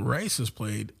see, then race has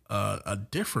played a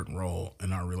different role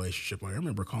in our relationship. Like I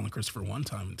remember calling Christopher one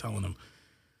time and telling him,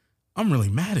 I'm really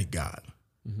mad at God.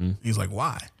 He's like,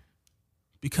 why?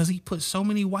 Because he put so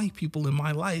many white people in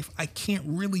my life, I can't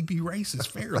really be racist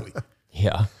fairly.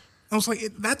 Yeah. I was like,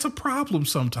 that's a problem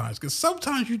sometimes, because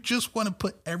sometimes you just want to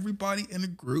put everybody in a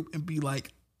group and be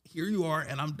like, here you are,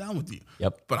 and I'm done with you.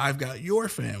 Yep. But I've got your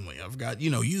family. I've got,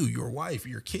 you, your wife,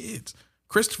 your kids.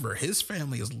 Christopher, his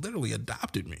family has literally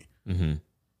adopted me.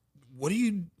 What do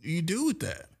you do with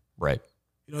that? Right.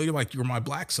 You're like, you're my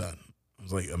black son. I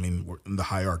was like, I mean, in the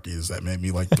hierarchy, is that made me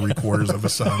like 3/4 of a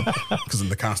son? Because in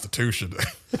the Constitution,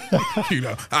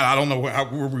 I don't know how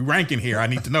we're ranking here. I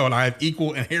need to know, and I have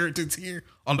equal inheritance here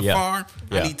on the farm.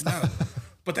 I need to know.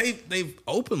 But they've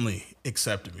openly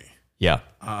accepted me. Yeah.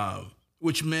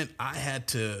 Which meant I had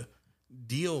to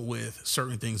deal with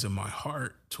certain things in my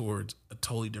heart towards a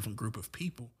totally different group of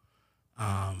people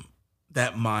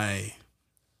that my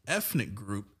ethnic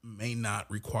group may not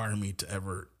require me to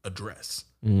ever address.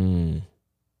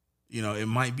 It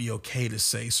might be okay to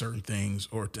say certain things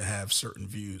or to have certain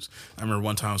views. I remember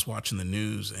one time I was watching the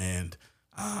news and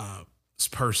this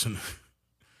person,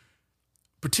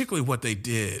 particularly what they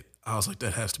did, I was like,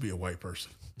 that has to be a white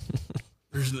person.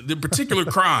 There's the particular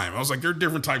crime. I was like, there are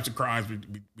different types of crimes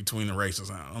between the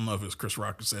races. I don't know if it was Chris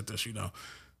Rock who said this, You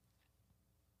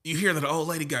hear that an old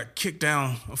lady got kicked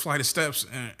down a flight of steps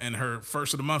and her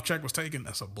first of the month check was taken.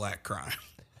 That's a black crime.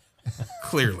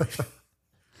 Clearly.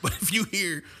 But if you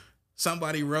hear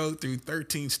somebody rode through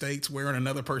 13 states wearing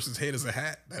another person's head as a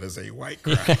hat, that is a white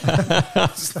crime.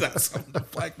 It's not something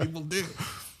that black people do.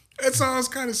 And so I was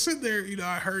kind of sitting there,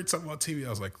 I heard something on TV. I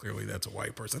was like, clearly that's a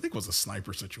white person. I think it was a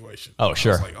sniper situation. Oh,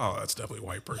 sure. I was like, oh, that's definitely a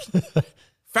white person.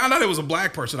 Found out it was a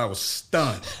black person. I was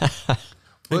stunned.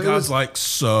 And God's like,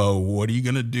 so what are you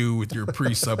going to do with your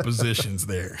presuppositions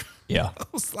there? Yeah. I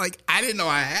was like, I didn't know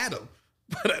I had them,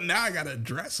 but now I got to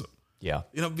address them. Yeah.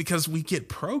 Because we get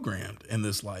programmed in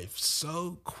this life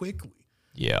so quickly.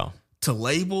 Yeah. To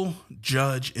label,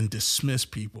 judge, and dismiss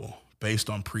people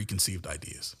based on preconceived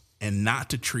ideas, and not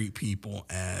to treat people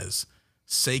as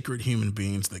sacred human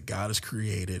beings that God has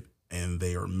created, and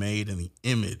they are made in the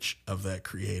image of that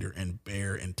creator and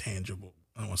bear intangible.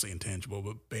 I don't want to say intangible,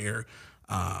 but bear,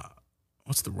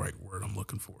 what's the right word I'm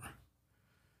looking for?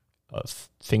 A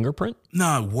fingerprint?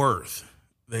 No, worth.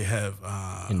 They have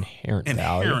Inherent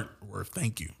value. Worth.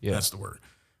 Thank you. Yeah. That's the word.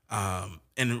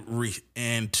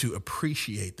 And to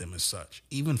appreciate them as such,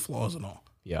 even flaws and all.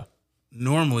 Yeah.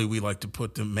 Normally, we like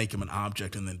to make them an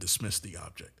object and then dismiss the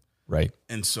object. Right.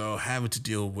 And so having to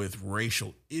deal with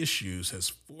racial issues has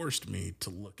forced me to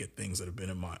look at things that have been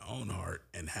in my own heart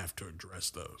and have to address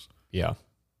those. Yeah.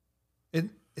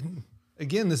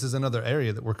 Again, this is another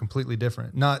area that we're completely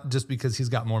different. Not just because he's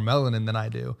got more melanin than I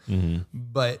do,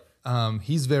 but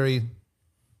he's very,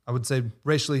 I would say,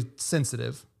 racially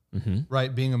sensitive,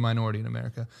 right? Being a minority in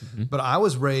America. But I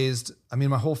was raised,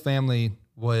 my whole family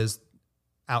was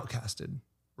outcasted,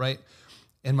 right?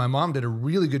 And my mom did a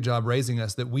really good job raising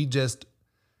us that we just,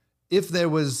 if there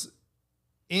was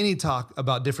any talk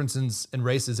about differences in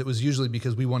races, it was usually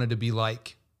because we wanted to be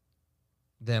like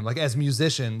them. Like as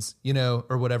musicians,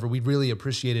 or whatever, we really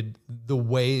appreciated the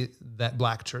way that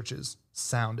black churches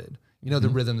sounded, the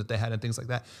rhythm that they had and things like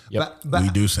that. Yep. But We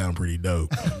do sound pretty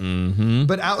dope.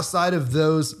 but outside of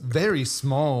those very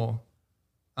small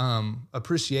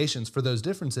appreciations for those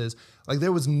differences, like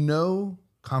there was no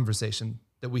conversation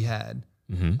that we had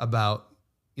about,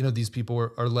 these people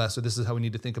are less, or this is how we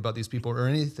need to think about these people or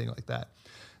anything like that.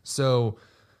 So,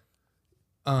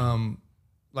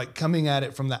 like coming at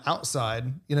it from the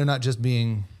outside, not just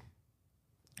being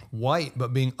white,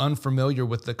 but being unfamiliar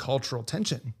with the cultural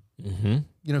tension,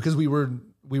 because we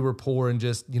were poor and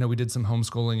just, we did some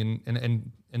homeschooling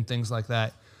and things like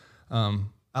that,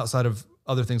 outside of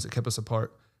other things that kept us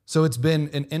apart. So it's been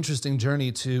an interesting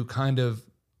journey to kind of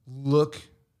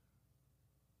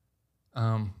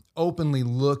openly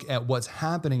look at what's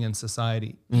happening in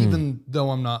society, even though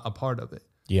I'm not a part of it.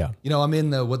 Yeah. I'm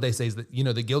in what they say is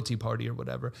the guilty party or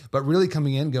whatever, but really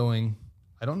coming in going,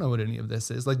 I don't know what any of this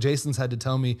is. Like Jason's had to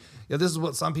tell me, this is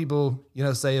what some people,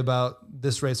 say about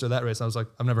this race or that race. I was like,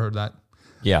 I've never heard that.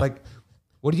 Yeah. Like,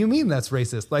 what do you mean that's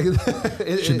racist? Like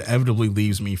It inevitably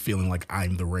leaves me feeling like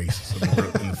I'm the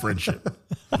racist in the friendship.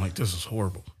 I'm like, this is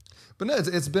horrible. But no,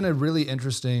 it's been a really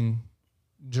interesting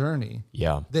journey.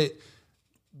 Yeah.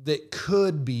 That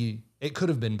could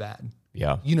have been bad.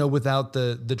 Yeah. Without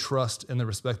the trust and the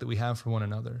respect that we have for one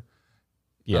another.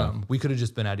 Yeah. We could have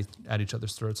just been at each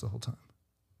other's throats the whole time.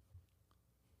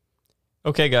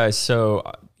 Okay, guys. So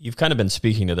you've kind of been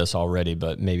speaking to this already,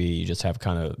 but maybe you just have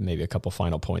kind of maybe a couple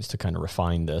final points to kind of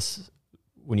refine this.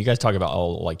 When you guys talk about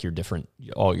all like your different,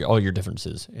 all your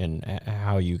differences and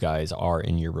how you guys are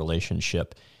in your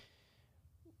relationship,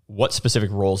 what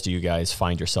specific roles do you guys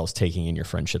find yourselves taking in your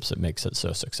friendships that makes it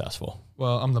so successful?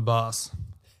 Well, I'm the boss.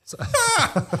 So.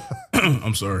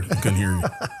 I'm sorry, I couldn't hear you.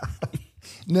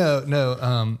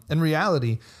 No. In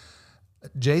reality,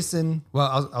 Jason,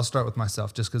 well, I'll start with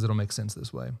myself just because it'll make sense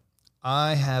this way.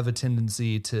 I have a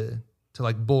tendency to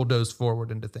like bulldoze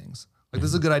forward into things. Like,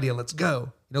 this is a good idea. Let's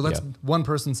go. One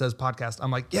person says podcast.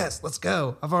 I'm like, yes, let's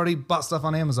go. I've already bought stuff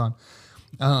on Amazon.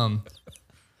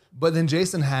 But then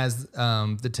Jason has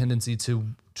the tendency to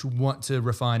want to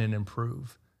refine and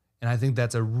improve. And I think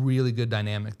that's a really good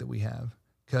dynamic that we have,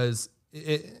 because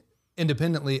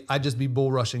independently, I'd just be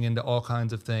bull rushing into all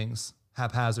kinds of things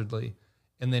haphazardly.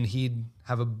 And then he'd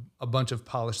have a bunch of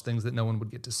polished things that no one would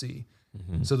get to see.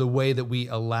 Mm-hmm. So the way that we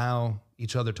allow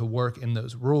each other to work in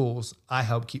those rules, I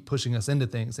help keep pushing us into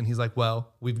things. And he's like,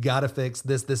 well, we've got to fix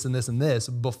this, this, and this, and this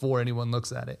before anyone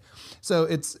looks at it. So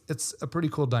it's a pretty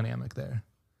cool dynamic there.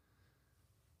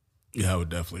 Yeah, I would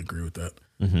definitely agree with that.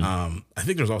 Mm-hmm. I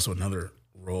think there's also another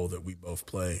role that we both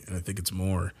play, and I think it's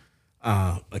more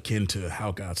akin to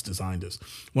how God's designed us.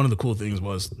 One of the cool things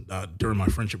was during my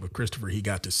friendship with Christopher, he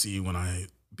got to see when I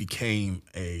became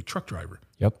a truck driver.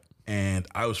 Yep. And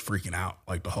I was freaking out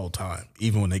like the whole time.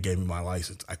 Even when they gave me my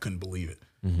license, I couldn't believe it.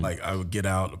 Mm-hmm. Like, I would get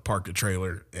out, park the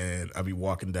trailer, and I'd be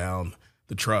walking down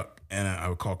the truck, and I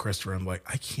would call Christopher. I'm like,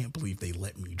 I can't believe they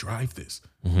let me drive this.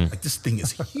 Mm-hmm. Like, this thing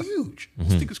is huge. Mm-hmm.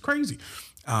 This thing is crazy.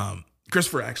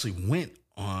 Christopher actually went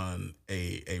on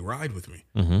a ride with me.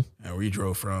 Mm-hmm. And we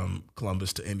drove from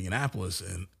Columbus to Indianapolis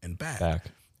and back.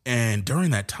 And during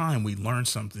that time, we learned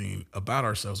something about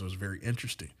ourselves that was very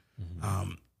interesting.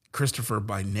 Mm-hmm. Christopher,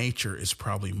 by nature, is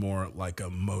probably more like a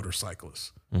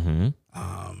motorcyclist. Mm-hmm.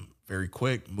 Very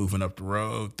quick, moving up the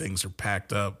road. Things are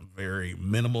packed up, very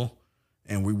minimal,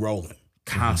 and we rolling,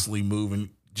 constantly moving,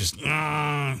 just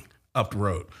up the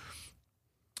road.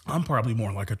 I'm probably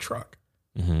more like a truck.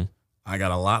 Mm-hmm. I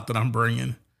got a lot that I'm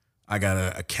bringing. I got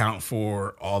to account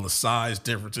for all the size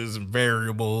differences and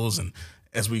variables. And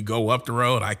as we go up the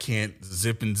road, I can't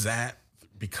zip and zap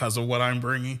because of what I'm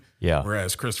bringing. Yeah.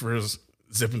 Whereas Christopher's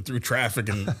zipping through traffic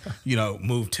and,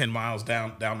 move 10 miles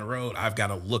down the road. I've got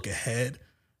to look ahead,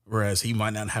 whereas he might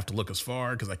not have to look as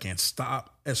far because I can't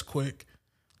stop as quick.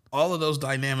 All of those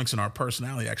dynamics in our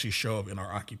personality actually show up in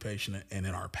our occupation and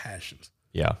in our passions.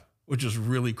 Yeah. Which is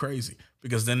really crazy,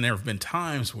 because then there have been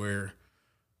times where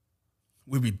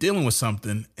we'd be dealing with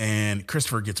something and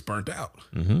Christopher gets burnt out.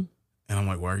 Mm-hmm. And I'm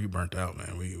like, why are you burnt out,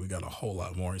 man? We got a whole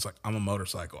lot more. He's like, I'm a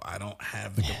motorcycle. I don't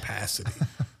have the capacity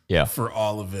for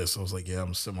all of this. I was like, yeah,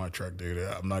 I'm a semi-truck dude.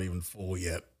 I'm not even full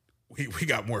yet. We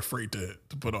got more freight to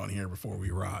put on here before we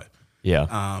arrive.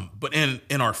 Yeah. But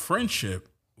in our friendship,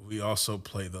 we also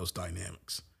play those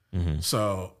dynamics. Mm-hmm.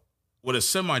 So with a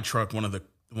semi-truck, one of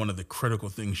the critical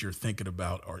things you're thinking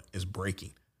about is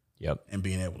braking. Yep. And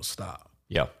being able to stop.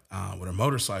 Yep. With a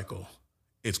motorcycle,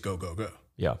 it's go, go, go.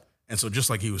 Yeah. And so just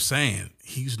like he was saying,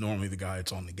 he's normally the guy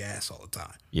that's on the gas all the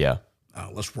time. Yeah.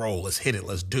 Let's roll. Let's hit it.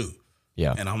 Let's do.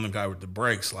 Yeah. And I'm the guy with the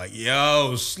brakes like,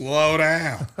 yo, slow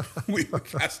down. We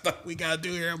got stuff we got to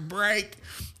do here. Brake.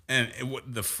 And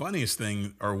the funniest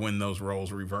thing are when those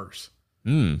roles reverse.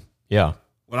 Yeah.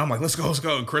 When I'm like, let's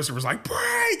go. And Christopher's like,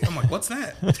 brake. I'm like, what's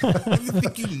that? I didn't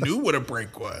think you knew what a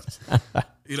brake was.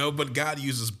 But God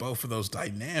uses both of those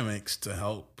dynamics to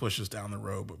help push us down the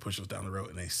road, but push us down the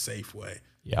road in a safe way.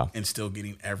 Yeah. And still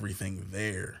getting everything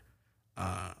there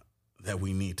that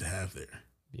we need to have there.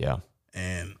 Yeah.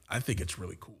 And I think it's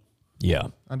really cool. Yeah.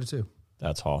 I do too.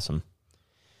 That's awesome.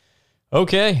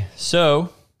 Okay.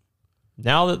 So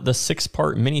now that the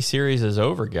 6-part mini-series is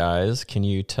over, guys, can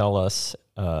you tell us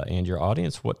and your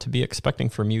audience what to be expecting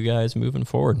from you guys moving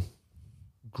forward?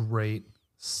 Great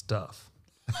stuff.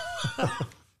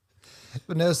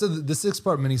 But no, so the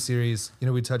 6-part miniseries,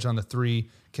 we touch on the 3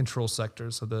 control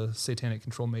sectors of the satanic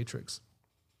control matrix,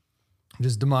 which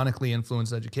is demonically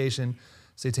influenced education,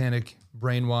 satanic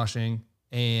brainwashing,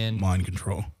 and mind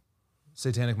control.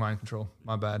 Satanic mind control.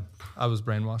 My bad. I was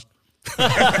brainwashed.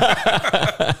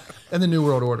 And the New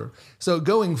World Order. So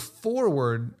going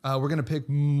forward, we're going to pick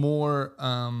more,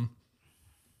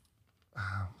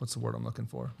 what's the word I'm looking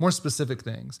for? More specific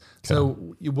things. Okay.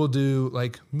 So we'll do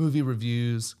like movie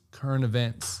reviews, current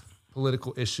events,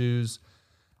 political issues,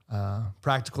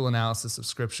 practical analysis of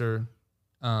scripture,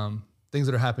 things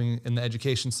that are happening in the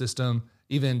education system,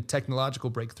 even technological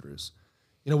breakthroughs.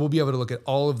 we'll be able to look at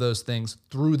all of those things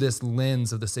through this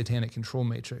lens of the satanic control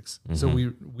matrix. So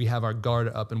we have our guard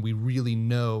up and we really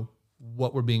know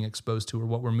what we're being exposed to or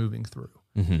what we're moving through.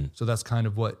 So that's kind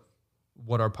of what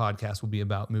our podcast will be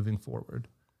about moving forward.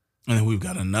 And then we've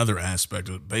got another aspect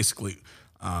of basically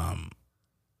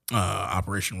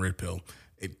Operation Red Pill.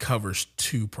 It covers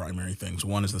two primary things.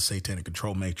 One is the satanic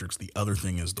control matrix. The other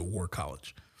thing is the War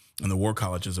College. And the War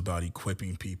College is about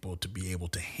equipping people to be able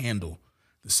to handle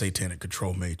the satanic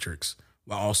control matrix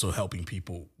while also helping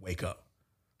people wake up.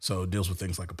 So it deals with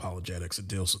things like apologetics. It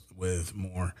deals with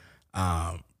more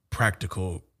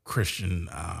practical Christian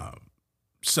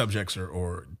subjects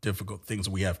or difficult things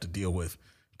that we have to deal with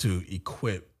to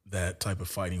equip that type of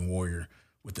fighting warrior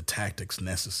with the tactics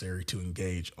necessary to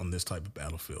engage on this type of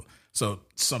battlefield. So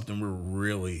something we're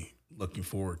really looking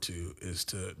forward to is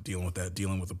to dealing with that,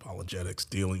 dealing with apologetics,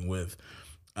 dealing with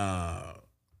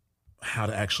how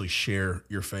to actually share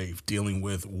your faith, dealing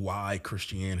with why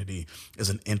Christianity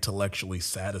is an intellectually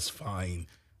satisfying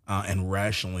and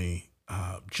rationally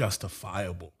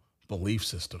justifiable belief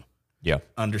system. Yeah.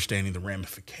 Understanding the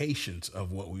ramifications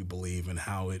of what we believe and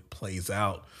how it plays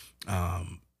out,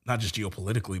 not just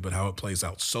geopolitically, but how it plays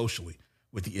out socially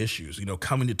with the issues.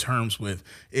 Coming to terms with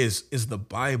is the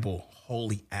Bible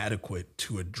wholly adequate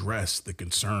to address the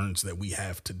concerns that we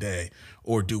have today,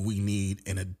 or do we need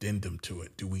an addendum to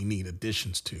it? Do we need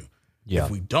additions to? Yeah.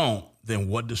 If we don't, then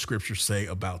what does Scripture say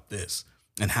about this?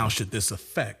 And how should this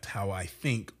affect how I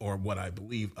think or what I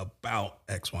believe about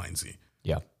X, Y, and Z?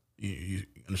 Yeah. You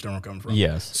understand where I'm coming from?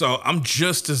 Yes. So I'm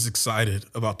just as excited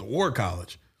about the War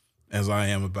College as I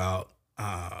am about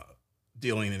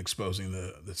dealing and exposing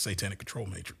the satanic control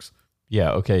matrix.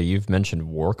 Yeah. Okay. You've mentioned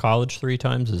War College 3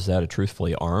 times. Is that a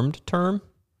truthfully armed term?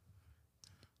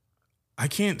 I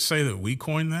can't say that we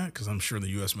coined that because I'm sure the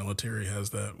U.S. military has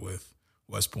that with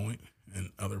West Point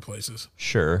and other places.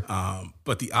 Sure.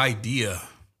 But the idea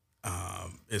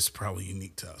is probably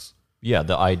unique to us. Yeah.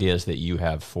 The ideas that you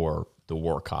have for the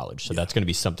War College. So that's going to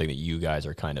be something that you guys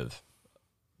are kind of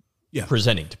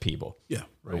presenting to people. Yeah.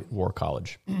 Right. War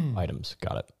College items.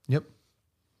 Got it. Yep.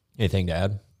 Anything to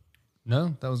add?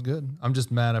 No, that was good. I'm just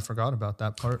mad I forgot about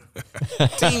that part.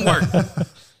 Teamwork.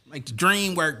 Make the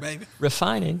dream work, baby.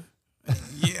 Refining.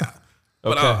 Yeah.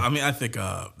 But Okay. I think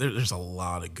there's a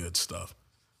lot of good stuff.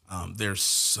 There's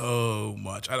so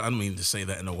much. I don't mean to say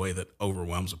that in a way that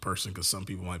overwhelms a person, because some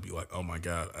people might be like, oh my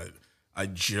God, I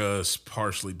just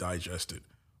partially digested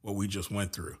what we just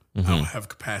went through. I don't have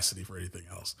capacity for anything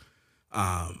else.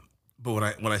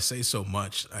 But when I say so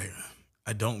much,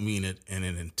 I don't mean it in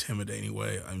an intimidating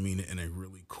way. I mean it in a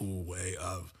really cool way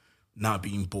of not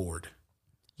being bored.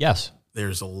 Yes.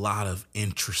 There's a lot of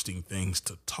interesting things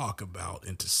to talk about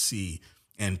and to see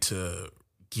and to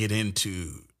get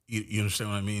into. You understand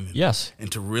what I mean? Yes.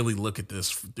 And to really look at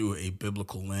this through a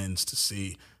biblical lens to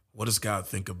see, what does God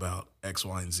think about X,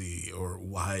 Y, and Z? Or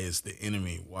why is the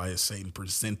enemy, why is Satan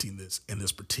presenting this in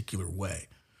this particular way?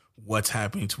 What's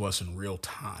happening to us in real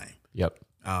time? Yep.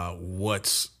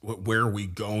 Where are we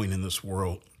going in this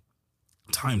world,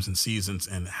 times and seasons,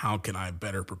 and how can I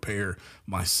better prepare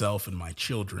myself and my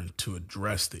children to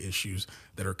address the issues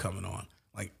that are coming on?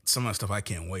 Like some of that stuff I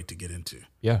can't wait to get into.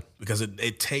 Yeah. Because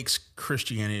it takes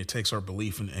Christianity, it takes our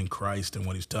belief in Christ and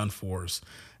what he's done for us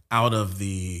out of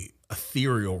the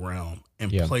ethereal realm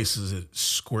and places it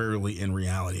squarely in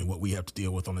reality and what we have to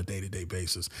deal with on a day-to-day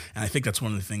basis. And I think that's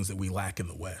one of the things that we lack in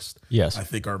the West. Yes. I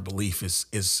think our belief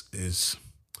is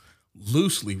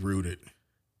loosely rooted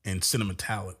in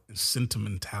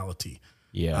sentimentality.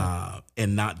 Yeah.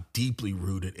 And not deeply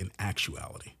rooted in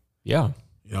actuality. Yeah.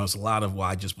 It's a lot of, well,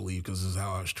 I just believe because this is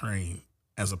how I was trained,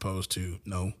 as opposed to,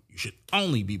 no, you should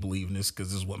only be believing this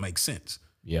because this is what makes sense.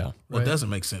 Yeah. Well, it doesn't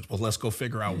make sense. Well, let's go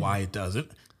figure out why it doesn't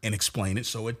and explain it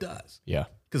so it does. Yeah.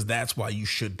 Because that's why you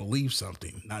should believe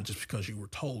something, not just because you were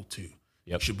told to. Yep.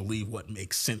 You should believe what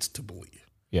makes sense to believe.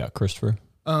 Yeah. Christopher?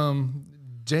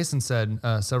 Jason said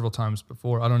several times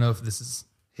before, I don't know if this is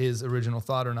his original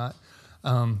thought or not.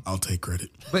 I'll take credit.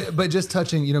 But just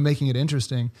touching, making it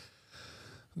interesting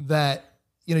that,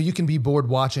 you can be bored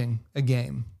watching a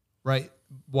game, right?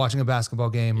 Watching a basketball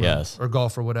game or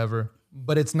golf or whatever,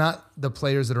 but it's not the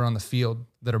players that are on the field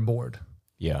that are bored.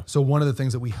 Yeah. So one of the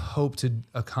things that we hope to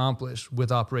accomplish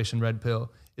with Operation Red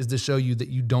Pill is to show you that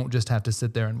you don't just have to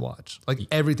sit there and watch. Like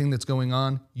everything that's going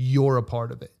on, you're a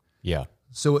part of it. Yeah.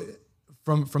 So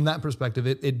from that perspective,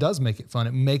 it does make it fun.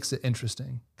 It makes it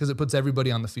interesting because it puts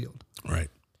everybody on the field. Right.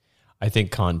 I think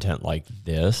content like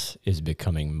this is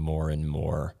becoming more and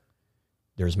more,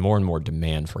 there's more and more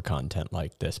demand for content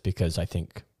like this because I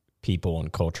think people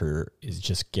and culture is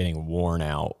just getting worn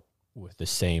out with the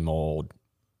same old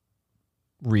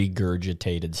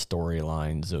regurgitated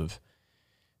storylines of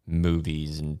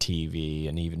movies and TV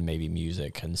and even maybe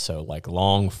music. And so like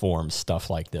long form stuff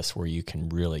like this where you can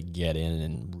really get in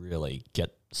and really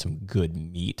get some good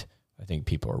meat, I think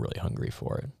people are really hungry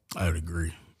for it. I would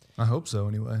agree. I hope so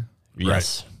anyway.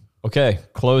 Yes. Right. Okay.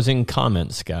 Closing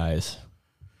comments, guys.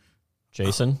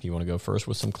 Jason, you want to go first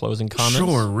with some closing comments?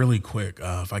 Sure, really quick.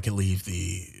 If I could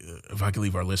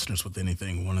leave our listeners with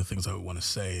anything, one of the things I would want to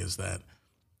say is that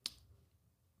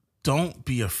don't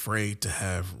be afraid to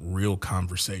have real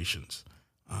conversations,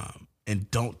 and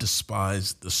don't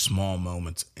despise the small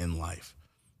moments in life.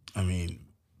 I mean,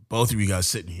 both of you guys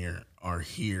sitting here are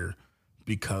here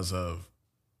because of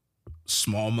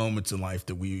small moments in life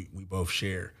that we both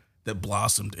share that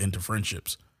blossomed into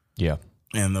friendships. Yeah.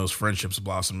 And those friendships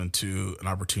blossom into an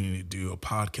opportunity to do a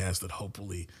podcast that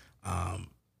hopefully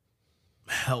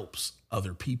helps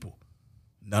other people.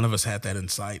 None of us had that in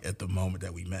sight at the moment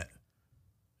that we met.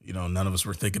 You know, none of us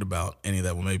were thinking about any of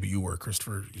that. Well, maybe you were,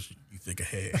 Christopher. You think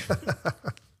ahead.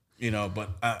 You know, but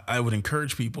I would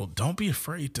encourage people, don't be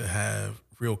afraid to have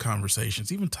real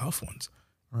conversations, even tough ones,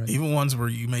 right. Even ones where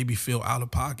you maybe feel out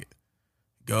of pocket.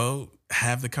 Go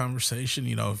have the conversation.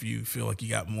 You know, if you feel like you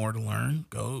got more to learn,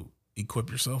 go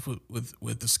equip yourself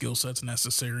with the skill sets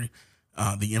necessary,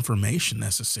 the information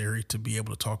necessary to be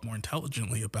able to talk more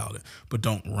intelligently about it, but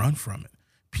don't run from it.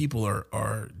 People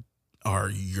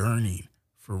are yearning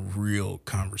for real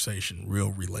conversation,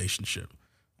 real relationship.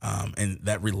 And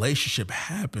that relationship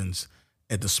happens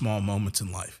at the small moments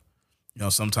in life. You know,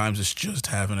 sometimes it's just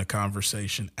having a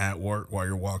conversation at work while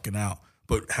you're walking out,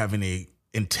 but having a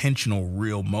intentional,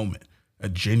 real moment, a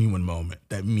genuine moment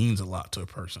that means a lot to a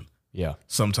person. Yeah.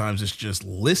 Sometimes it's just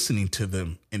listening to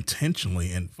them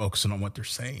intentionally and focusing on what they're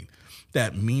saying.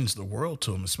 That means the world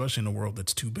to them, especially in a world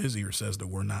that's too busy or says that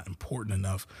we're not important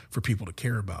enough for people to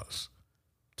care about us.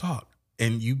 Talk.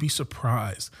 And you'd be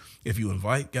surprised if you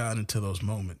invite God into those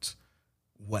moments,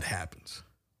 what happens,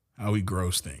 how he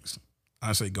grows things.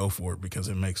 I say go for it because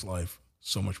it makes life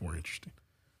so much more interesting.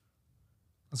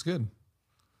 That's good.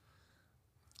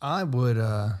 I would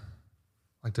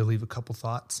like to leave a couple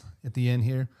thoughts at the end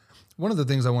here. One of the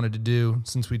things I wanted to do,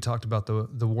 since we talked about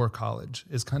the War College,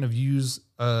 is kind of use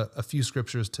a few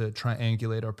scriptures to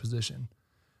triangulate our position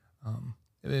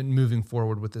in moving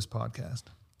forward with this podcast.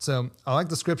 So I like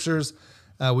the scriptures.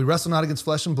 We wrestle not against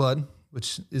flesh and blood,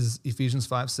 which is Ephesians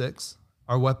 5:6.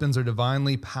 Our weapons are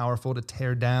divinely powerful to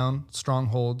tear down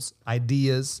strongholds,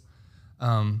 ideas,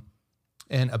 and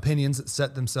opinions that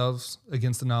set themselves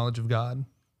against the knowledge of God,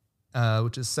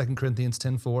 which is 2 Corinthians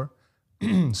 10:4.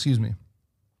 Excuse me.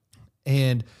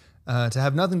 And to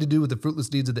have nothing to do with the fruitless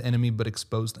deeds of the enemy, but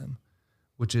expose them,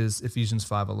 which is Ephesians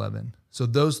 5:11. So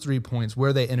those 3 points,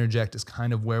 where they interject, is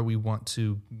kind of where we want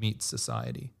to meet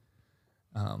society.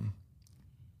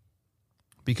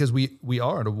 Because we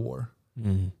are at a war,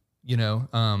 you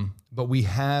know, but we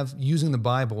have, using the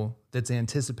Bible that's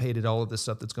anticipated all of this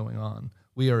stuff that's going on,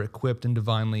 we are equipped and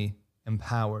divinely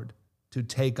empowered to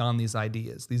take on these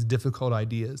ideas, these difficult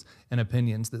ideas and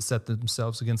opinions that set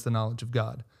themselves against the knowledge of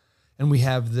God. And we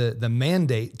have the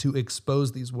mandate to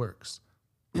expose these works.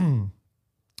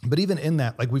 But even in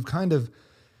that, like we've kind of,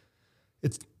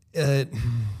 it's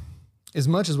as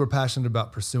much as we're passionate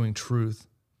about pursuing truth,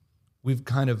 we've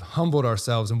kind of humbled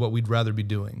ourselves in what we'd rather be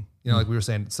doing. You know, like we were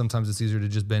saying, sometimes it's easier to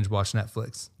just binge watch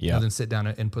Netflix than sit down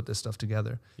and put this stuff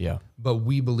together. Yeah. But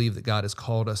we believe that God has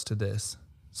called us to this.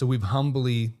 So we've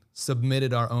humbly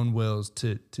submitted our own wills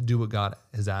to do what God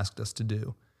has asked us to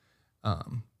do.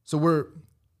 So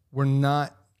we're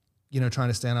not, you know, trying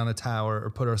to stand on a tower or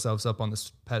put ourselves up on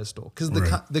this pedestal, because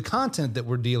the content that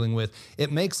we're dealing with,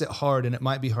 it makes it hard, and it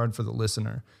might be hard for the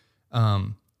listener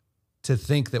to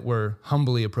think that we're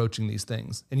humbly approaching these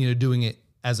things and, you know, doing it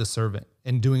as a servant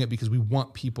and doing it because we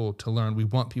want people to learn. We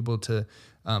want people to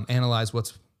analyze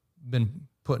what's been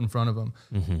put in front of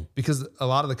them, because a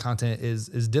lot of the content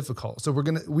is difficult. So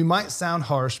we might sound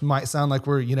harsh, might sound like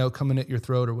we're, you know, coming at your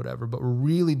throat or whatever, but we're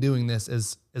really doing this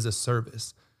as a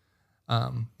service.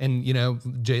 And, you know,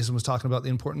 Jason was talking about the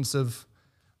importance of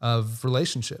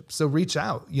relationships. So reach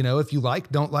out, you know, if you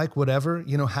like, don't like, whatever,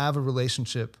 you know, have a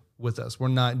relationship with us. We're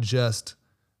not just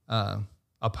a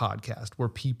podcast. We're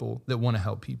people that want to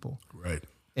help people. Right.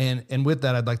 And with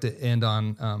that, I'd like to end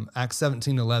on Acts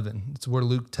 17:11. It's where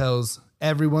Luke tells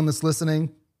everyone that's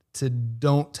listening to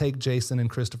don't take Jason and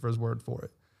Christopher's word for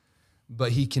it.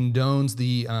 But he condones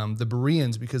the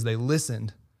Bereans because they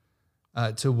listened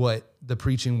to what the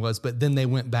preaching was, but then they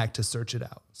went back to search it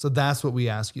out. So that's what we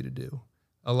ask you to do.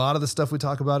 A lot of the stuff we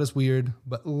talk about is weird,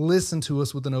 but listen to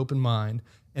us with an open mind,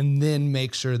 and then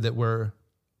make sure that we're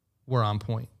on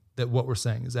point, that what we're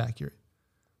saying is accurate.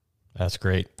 That's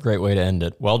great. Great way to end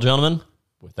it. Well, gentlemen,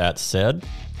 with that said,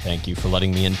 thank you for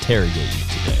letting me interrogate you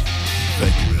today.